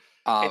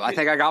 I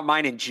think I got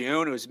mine in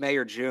June. It was May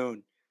or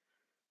June.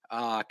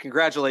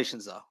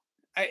 Congratulations, though.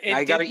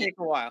 It did take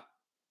a while.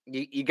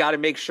 You got to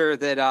make sure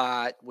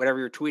that whatever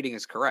you're tweeting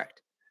is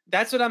correct.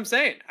 That's what I'm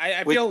saying.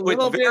 I feel a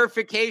little bit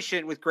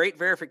verification. With great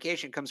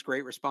verification comes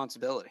great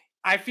responsibility.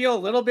 I feel a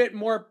little bit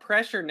more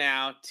pressure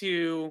now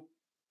to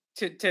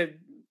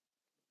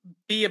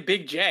be a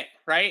big J,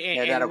 right?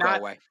 And that'll go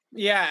away.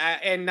 Yeah,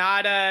 and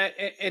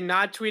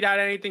not tweet out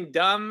anything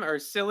dumb or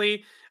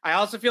silly. I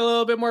also feel a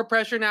little bit more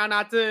pressure now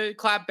not to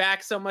clap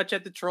back so much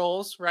at the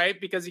trolls, right?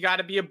 Because you got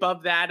to be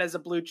above that as a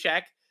blue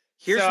check.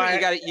 Here's what you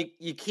got to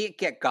you can't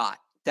get got.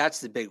 That's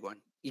the big one.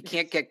 You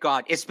can't get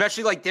got,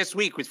 especially like this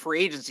week with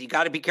free agency. You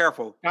got to be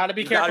careful. Got to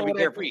be careful.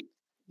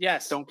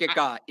 Yes. Don't get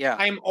got. Yeah.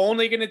 I'm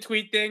only going to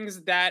tweet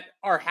things that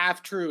are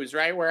half truths,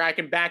 right? Where I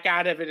can back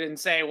out of it and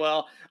say,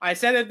 well, I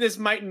said that this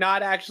might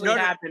not actually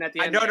happen at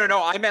the end.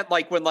 No. I meant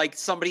like when like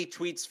somebody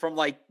tweets from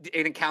like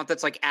an account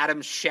that's like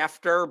Adam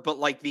Schefter, but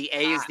like the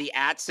A is the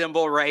 @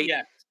 symbol, right?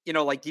 Yeah. You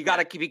know, like you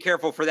got to be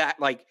careful for that.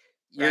 Like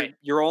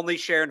you're only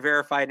sharing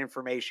verified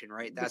information,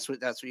 right? That's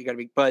what you got to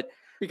be. But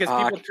because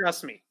people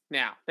trust me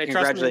now. They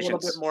trust me a little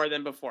bit more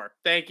than before.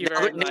 Thank you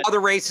very much. Now the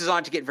race is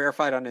on to get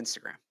verified on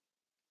Instagram.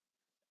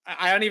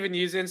 I don't even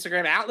use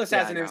Instagram. Atlas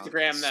has an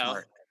Instagram though.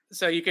 Smart.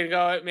 So you can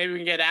go, maybe we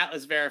can get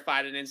Atlas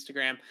verified on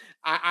Instagram.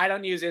 I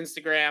don't use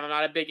Instagram. I'm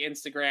not a big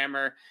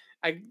Instagrammer.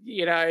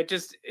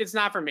 It's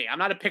not for me. I'm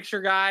not a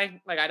picture guy.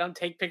 Like I don't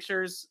take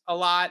pictures a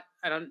lot.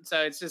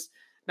 So it's just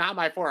not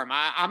my forum.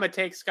 I'm a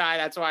takes guy.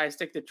 That's why I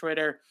stick to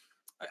Twitter.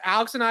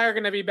 Alex and I are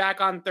going to be back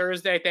on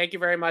Thursday. Thank you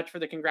very much for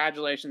the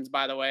congratulations,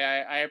 by the way.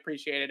 I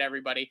appreciate it,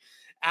 everybody.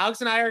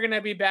 Alex and I are going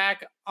to be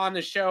back on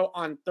the show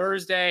on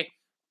Thursday.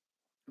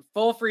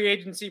 Full free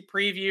agency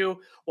preview.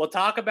 We'll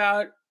talk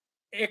about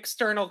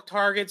external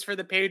targets for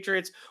the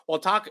Patriots. We'll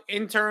talk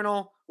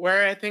internal,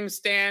 where things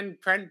stand.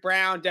 Trent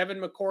Brown,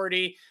 Devin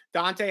McCourty,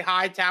 Dante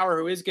Hightower,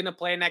 who is going to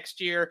play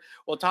next year.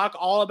 We'll talk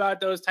all about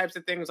those types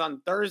of things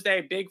on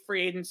Thursday. Big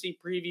free agency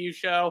preview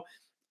show.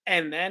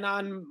 And then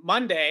on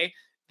Monday,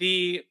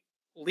 the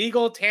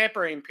legal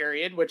tampering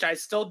period, which I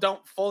still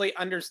don't fully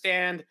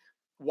understand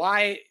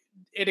why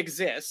it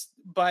exists,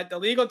 but the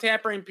legal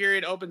tampering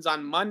period opens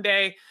on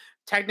Monday.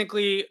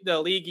 Technically, the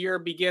league year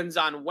begins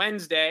on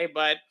Wednesday,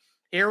 but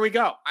here we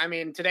go. I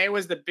mean, today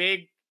was the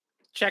big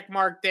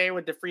checkmark day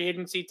with the free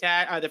agency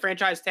tag, the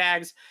franchise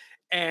tags.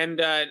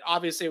 And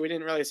obviously, we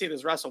didn't really see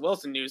this Russell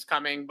Wilson news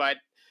coming, but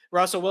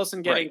Russell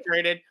Wilson getting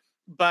traded.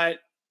 But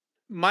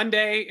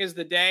Monday is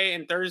the day,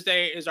 and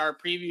Thursday is our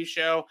preview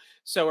show.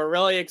 So we're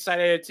really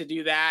excited to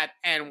do that,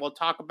 and we'll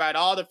talk about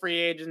all the free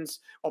agents.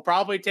 We'll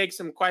probably take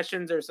some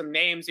questions or some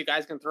names. You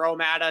guys can throw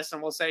them at us,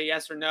 and we'll say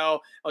yes or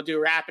no. I'll do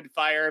rapid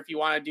fire if you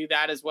want to do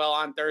that as well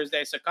on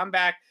Thursday. So come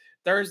back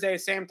Thursday,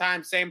 same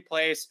time, same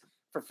place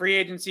for free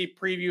agency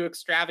preview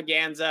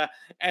extravaganza.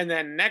 And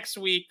then next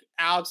week,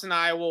 Alex and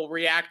I will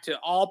react to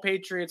all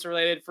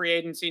Patriots-related free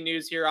agency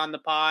news here on the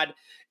pod.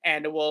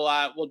 And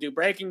we'll do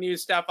breaking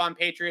news stuff on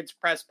Patriots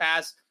Press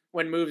Pass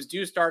when moves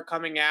do start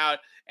coming out.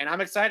 And I'm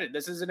excited.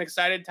 This is an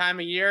excited time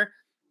of year.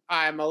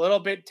 I'm a little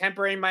bit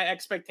tempering my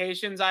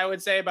expectations, I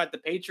would say, about the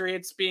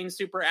Patriots being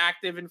super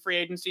active in free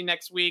agency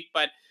next week.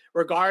 But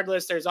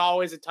regardless, there's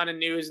always a ton of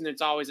news and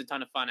there's always a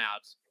ton of fun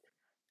outs.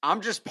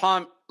 I'm just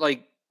pumped.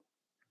 Like,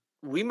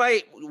 we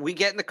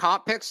get in the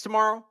comp picks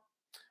tomorrow?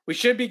 We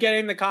should be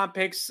getting the comp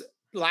picks.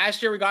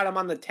 Last year, we got them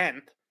on the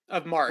 10th.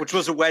 Of March, which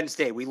was a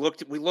Wednesday. We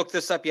looked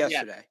this up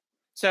yesterday. Yeah.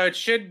 So it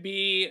should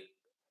be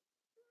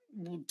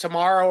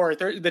tomorrow or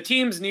the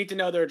teams need to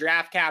know their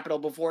draft capital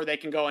before they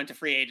can go into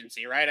free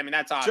agency, right? I mean,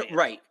 that's obvious.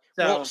 Right.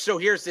 So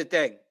here's the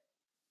thing.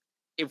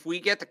 If we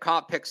get the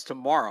comp picks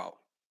tomorrow,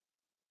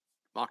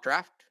 mock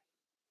draft?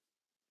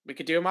 We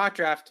could do a mock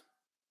draft.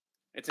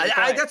 That's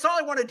all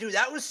I want to do.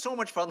 That was so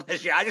much fun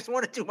last year. I just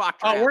want to do mock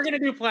draft. Oh, we're going to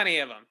do plenty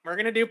of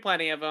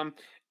them.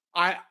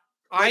 I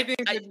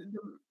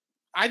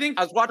think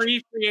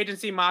free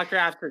agency mock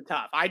drafts are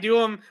tough. I do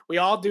them. We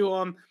all do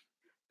them.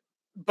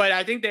 But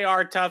I think they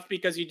are tough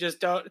because you just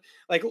don't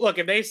like, look,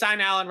 if they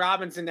sign Allen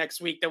Robinson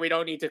next week, then we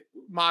don't need to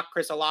mock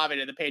Chris Olave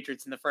to the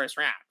Patriots in the first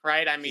round.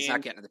 Right. I mean, he's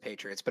not getting to the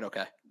Patriots, but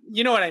okay.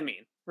 You know what I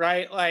mean?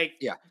 Right. Like,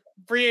 yeah,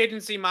 pre-free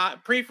agency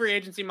mock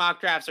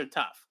drafts are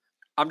tough.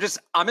 I'm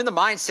in the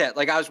mindset.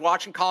 Like, I was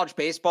watching college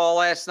baseball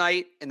last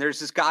night, and there's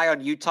this guy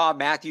on Utah,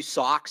 Matthew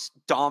Sox,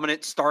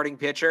 dominant starting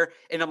pitcher.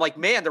 And I'm like,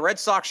 man, the Red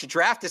Sox should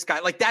draft this guy.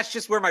 Like, that's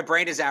just where my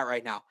brain is at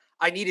right now.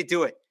 I need to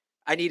do it.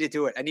 I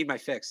need my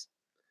fix.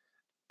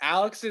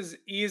 Alex is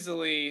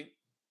easily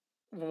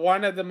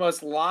one of the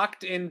most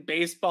locked in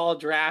baseball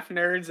draft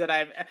nerds that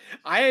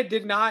I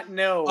did not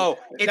know. Oh,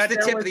 it's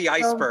the tip of the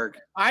iceberg.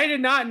 I did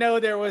not know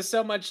there was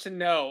so much to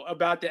know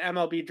about the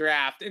MLB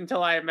draft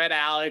until I met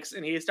Alex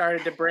and he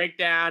started to break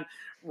down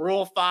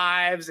Rule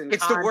 5s and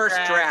it's the worst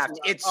draft.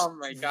 It's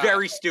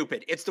very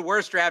stupid. It's the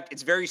worst draft.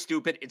 It's very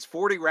stupid. It's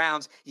 40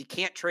 rounds. You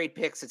can't trade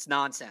picks. It's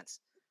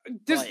nonsense.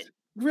 Just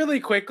really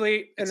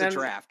quickly. It's a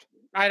draft.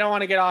 I don't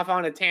want to get off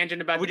on a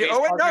tangent about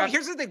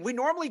here's the thing. We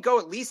normally go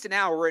at least an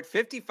hour. We're at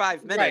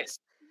 55 minutes.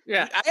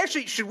 Right. Yeah.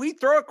 Should we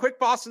throw a quick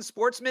Boston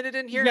Sports Minute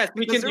in here? Yes,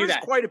 we can do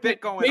that. Quite a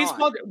bit going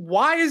on.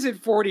 Why is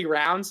it 40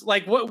 rounds?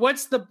 Like,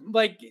 what's the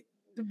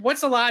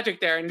logic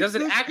there? And does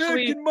it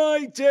actually? Back in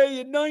my day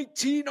in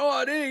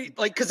 1908,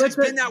 like, because it's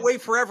been that way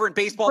forever in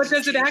baseball. But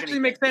does it actually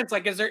make sense?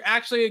 Like, is there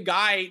actually a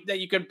guy that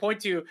you can point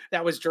to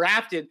that was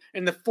drafted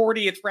in the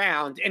 40th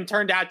round and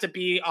turned out to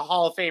be a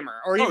Hall of Famer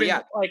or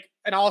even like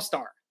an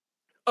All-Star?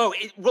 Oh,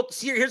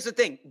 see, here's the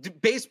thing. The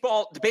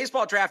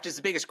baseball draft is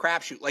the biggest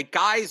crapshoot. Like,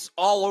 guys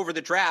all over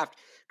the draft,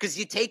 because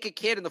you take a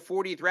kid in the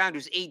 40th round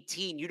who's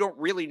 18, you don't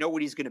really know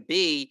what he's going to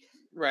be.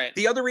 Right.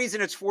 The other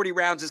reason it's 40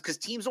 rounds is because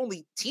teams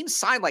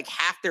sign like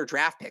half their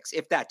draft picks,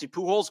 if that. Did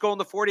Pujols go in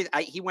the 40th?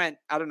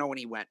 I don't know when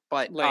he went,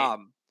 but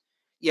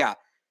yeah.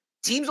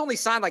 Teams only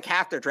sign like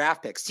half their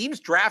draft picks. Teams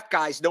draft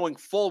guys knowing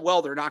full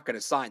well they're not going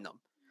to sign them.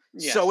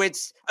 Yes. So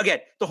it's, again,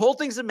 the whole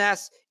thing's a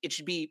mess. It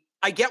should be,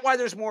 I get why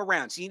there's more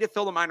rounds. You need to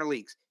fill the minor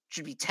leagues. It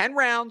should be 10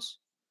 rounds.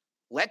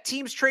 Let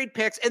teams trade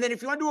picks. And then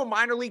if you want to do a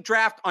minor league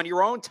draft on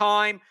your own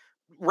time,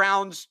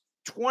 rounds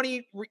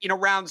 20,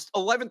 rounds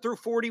 11 through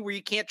 40 where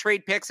you can't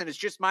trade picks and it's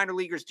just minor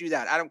leaguers, do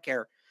that. I don't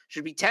care.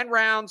 Should be 10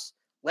 rounds.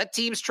 Let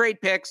teams trade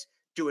picks.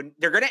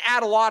 They're going to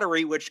add a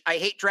lottery, which I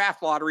hate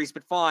draft lotteries,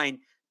 but fine.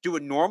 Do a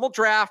normal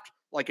draft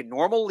like a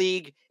normal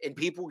league and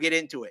people get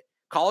into it.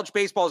 College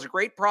baseball is a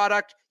great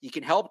product. You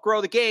can help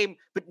grow the game,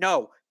 but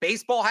no,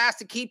 baseball has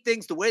to keep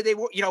things the way they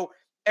were.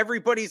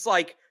 Everybody's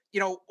like,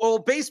 well,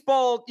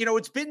 baseball,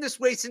 it's been this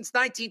way since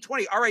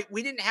 1920. All right,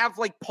 we didn't have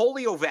like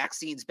polio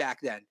vaccines back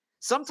then.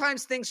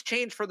 Sometimes things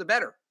change for the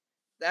better.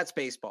 That's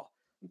baseball.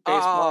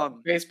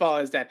 Baseball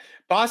is dead.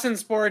 Boston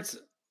Sports.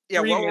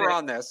 Yeah, while we're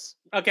on this.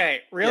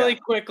 Okay, really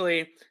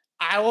quickly,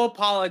 I will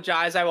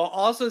apologize. I will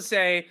also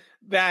say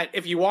that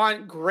if you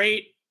want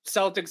great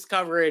Celtics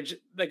coverage,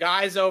 the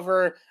guys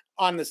over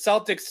on the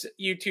Celtics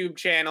YouTube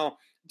channel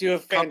do a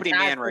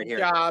fantastic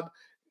job.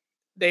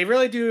 They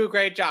really do a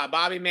great job.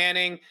 Bobby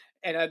Manning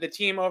and the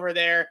team over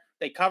there,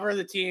 they cover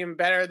the team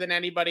better than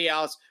anybody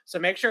else. So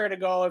make sure to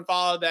go and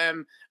follow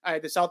them,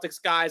 the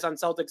Celtics guys on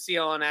Celtics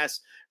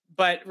CLNS.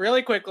 But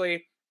really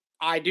quickly,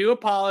 I do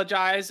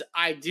apologize.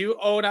 I do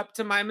own up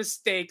to my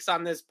mistakes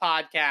on this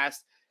podcast.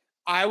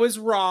 I was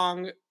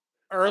wrong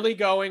early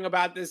going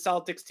about this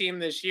Celtics team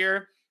this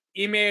year.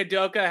 Ime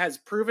Udoka has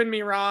proven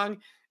me wrong.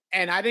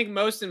 And I think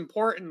most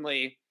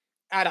importantly,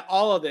 out of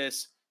all of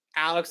this,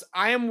 Alex,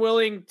 I am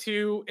willing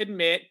to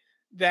admit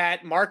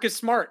that Marcus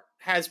Smart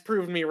has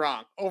proven me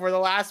wrong over the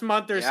last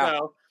month or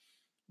so.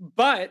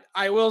 But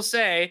I will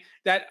say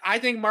that I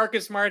think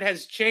Marcus Smart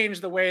has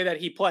changed the way that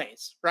he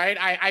plays, right?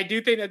 I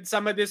do think that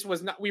some of this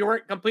was not, we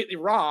weren't completely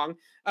wrong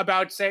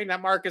about saying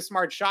that Marcus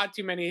Smart shot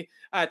too many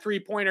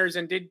 3-pointers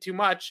and did too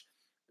much,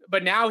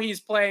 but now he's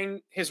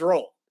playing his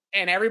role.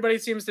 And everybody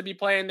seems to be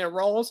playing their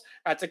roles.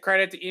 That's a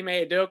credit to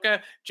Ime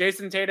Udoka.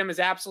 Jason Tatum is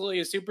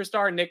absolutely a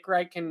superstar. Nick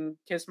Wright can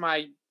kiss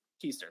my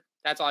keister.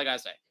 That's all I got to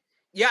say.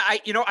 Yeah,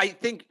 I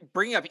think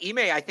bringing up Ime,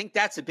 I think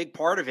that's a big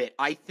part of it.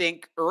 I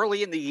think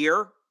early in the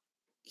year,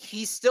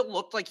 he still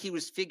looked like he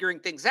was figuring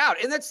things out.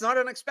 And that's not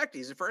unexpected.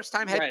 He's a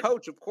first-time head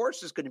coach. Of course,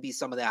 there's going to be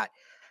some of that.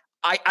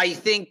 I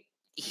think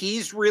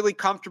he's really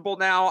comfortable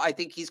now. I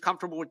think he's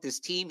comfortable with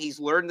this team. He's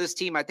learned this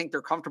team. I think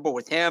they're comfortable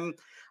with him.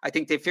 I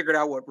think they figured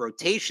out what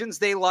rotations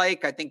they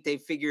like. I think they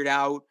figured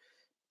out,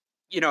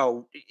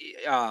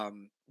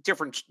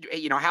 different,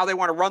 how they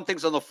want to run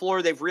things on the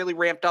floor. They've really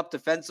ramped up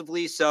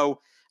defensively. So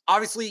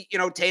obviously,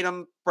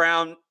 Tatum,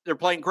 Brown, they're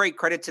playing great,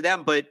 credit to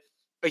them, but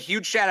a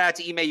huge shout out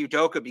to Ime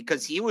Udoka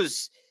because he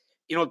was,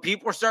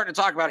 people were starting to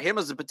talk about him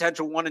as a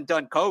potential one and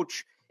done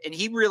coach. And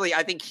he really,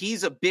 I think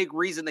he's a big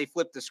reason they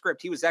flipped the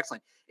script. He was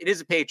excellent. It is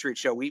a Patriot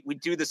show. We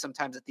do this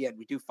sometimes at the end.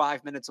 We do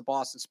 5 minutes of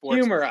Boston sports.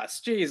 Humor us.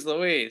 Jeez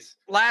Louise.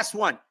 Last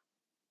one.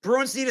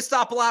 Bruins need to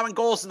stop allowing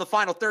goals in the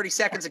final 30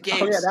 seconds of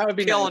games. Oh, yeah, that would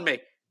be killing me.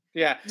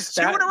 Yeah. It's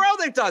 2 in a row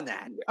they've done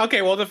that.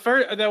 Okay, well,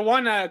 the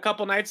one a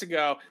couple nights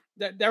ago,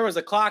 there was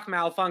a clock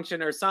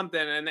malfunction or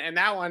something, and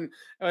that one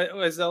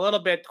was a little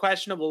bit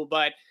questionable,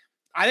 but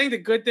I think the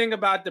good thing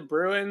about the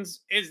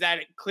Bruins is that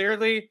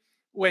clearly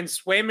when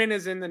Swayman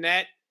is in the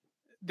net,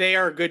 they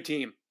are a good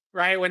team,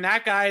 right? When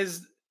that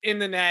guy's in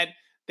the net,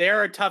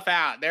 they're a tough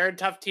out. They're a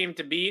tough team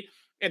to beat,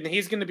 and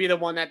he's going to be the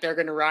one that they're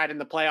going to ride in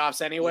the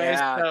playoffs anyways.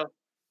 Yeah. So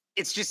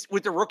it's just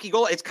with the rookie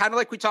goal, it's kind of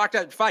like we talked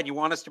about. Fine, you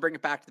want us to bring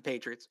it back to the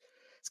Patriots.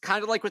 It's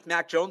kind of like with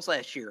Mac Jones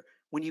last year.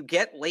 When you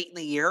get late in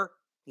the year,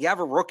 you have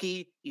a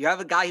rookie, you have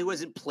a guy who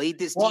hasn't played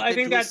this deep. Well, I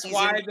think that's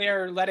why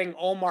they're letting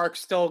Olmark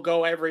still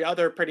go every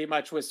other pretty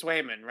much with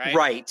Swayman, right?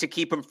 Right, to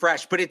keep him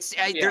fresh. But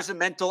there's a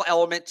mental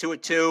element to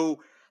it too.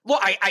 Well,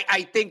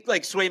 I think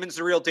like Swayman's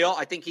the real deal.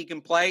 I think he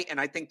can play, and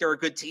I think they're a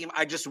good team.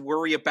 I just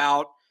worry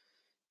about,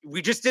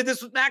 we just did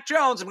this with Mac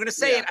Jones. I'm going to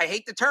say it. I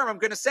hate the term. I'm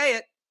going to say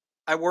it.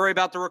 I worry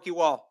about the rookie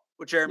wall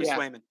with Jeremy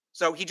Swayman.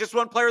 So he just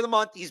won Player of the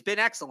Month. He's been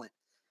excellent.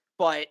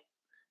 But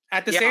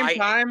at the same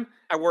time,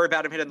 I worry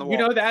about him hitting the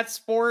wall. That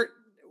sport,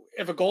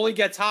 if a goalie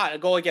gets hot, a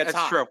goalie gets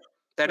hot. That's true.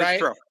 That is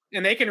true.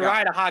 And they can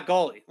ride a hot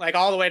goalie, like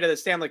all the way to the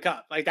Stanley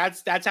Cup. Like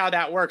that's how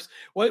that works.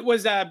 What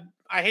was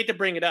I hate to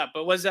bring it up,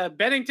 but was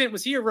Bennington,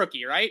 was he a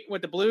rookie, right?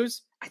 With the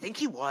Blues? I think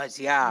he was,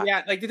 yeah.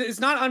 Yeah, like it's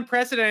not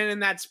unprecedented in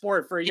that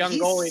sport for a young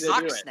goalie to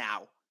do it.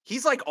 Now.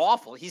 He's like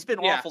awful. He's been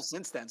awful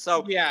since then.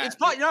 So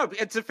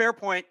it's a fair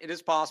point. It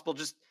is possible.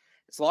 Just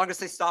as long as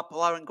they stop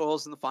allowing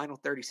goals in the final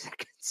 30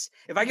 seconds.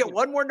 If I get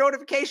one more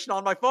notification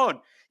on my phone,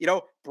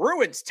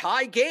 Bruins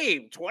tie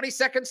game, 20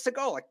 seconds to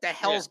go. Like the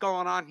hell's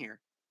going on here?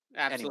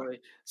 Absolutely.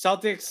 Anyway.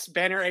 Celtics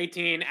banner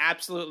 18.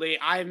 Absolutely.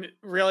 I'm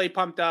really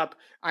pumped up.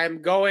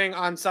 I'm going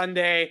on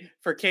Sunday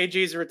for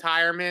KG's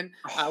retirement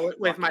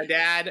with my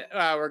dad.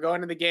 We're going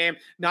to the game.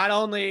 Not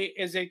only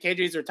is it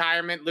KG's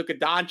retirement, Luka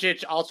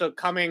Doncic also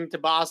coming to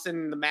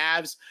Boston, the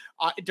Mavs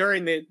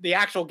during the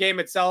actual game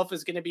itself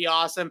is going to be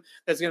awesome.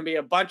 There's going to be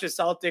a bunch of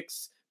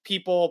Celtics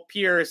people,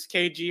 Pierce,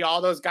 KG, all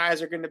those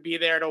guys are going to be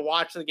there to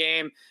watch the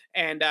game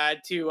and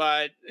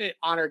to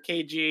honor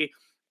KG.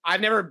 I've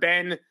never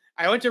been.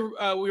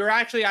 We were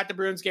actually at the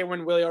Bruins game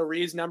when Willie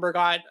O'Ree's number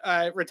got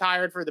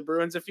retired for the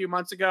Bruins a few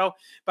months ago,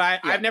 but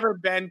I've never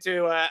been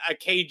to a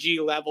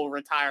KG level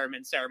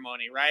retirement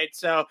ceremony, right?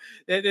 So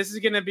this is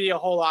going to be a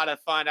whole lot of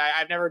fun.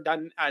 I've never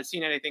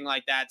seen anything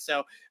like that,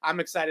 so I'm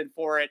excited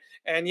for it.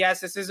 And yes,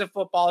 this is a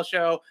football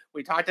show.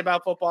 We talked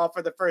about football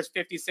for the first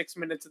 56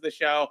 minutes of the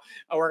show.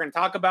 We're going to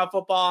talk about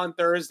football on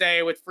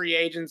Thursday with free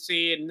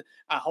agency and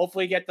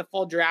hopefully get the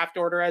full draft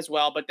order as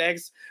well. But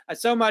thanks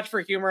so much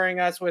for humoring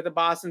us with the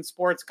Boston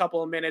sports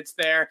couple of minutes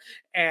there.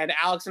 And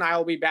Alex and I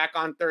will be back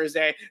on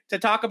Thursday to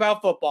talk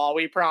about football.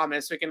 We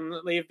promise. We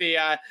can leave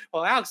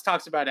Alex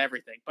talks about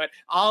everything, but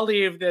I'll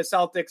leave the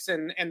Celtics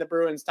and the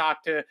Bruins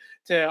talk to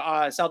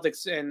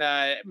Celtics and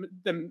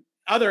the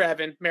other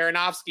Evan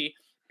Marinovsky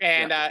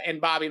and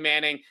Bobby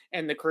Manning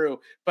and the crew.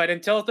 But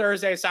until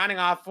Thursday, signing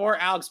off for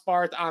Alex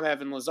Barth, I'm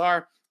Evan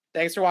Lazar.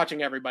 Thanks for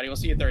watching, everybody. We'll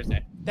see you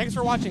Thursday. Thanks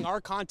for watching our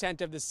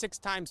content of the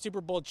 6-time Super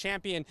Bowl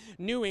champion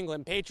New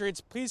England Patriots.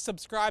 Please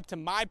subscribe to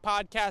my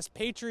podcast,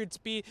 Patriots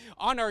Beat,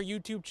 on our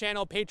YouTube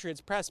channel, Patriots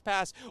Press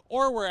Pass,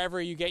 or wherever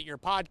you get your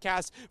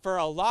podcasts for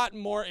a lot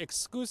more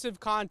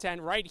exclusive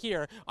content right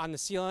here on the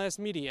CLNS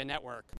Media Network.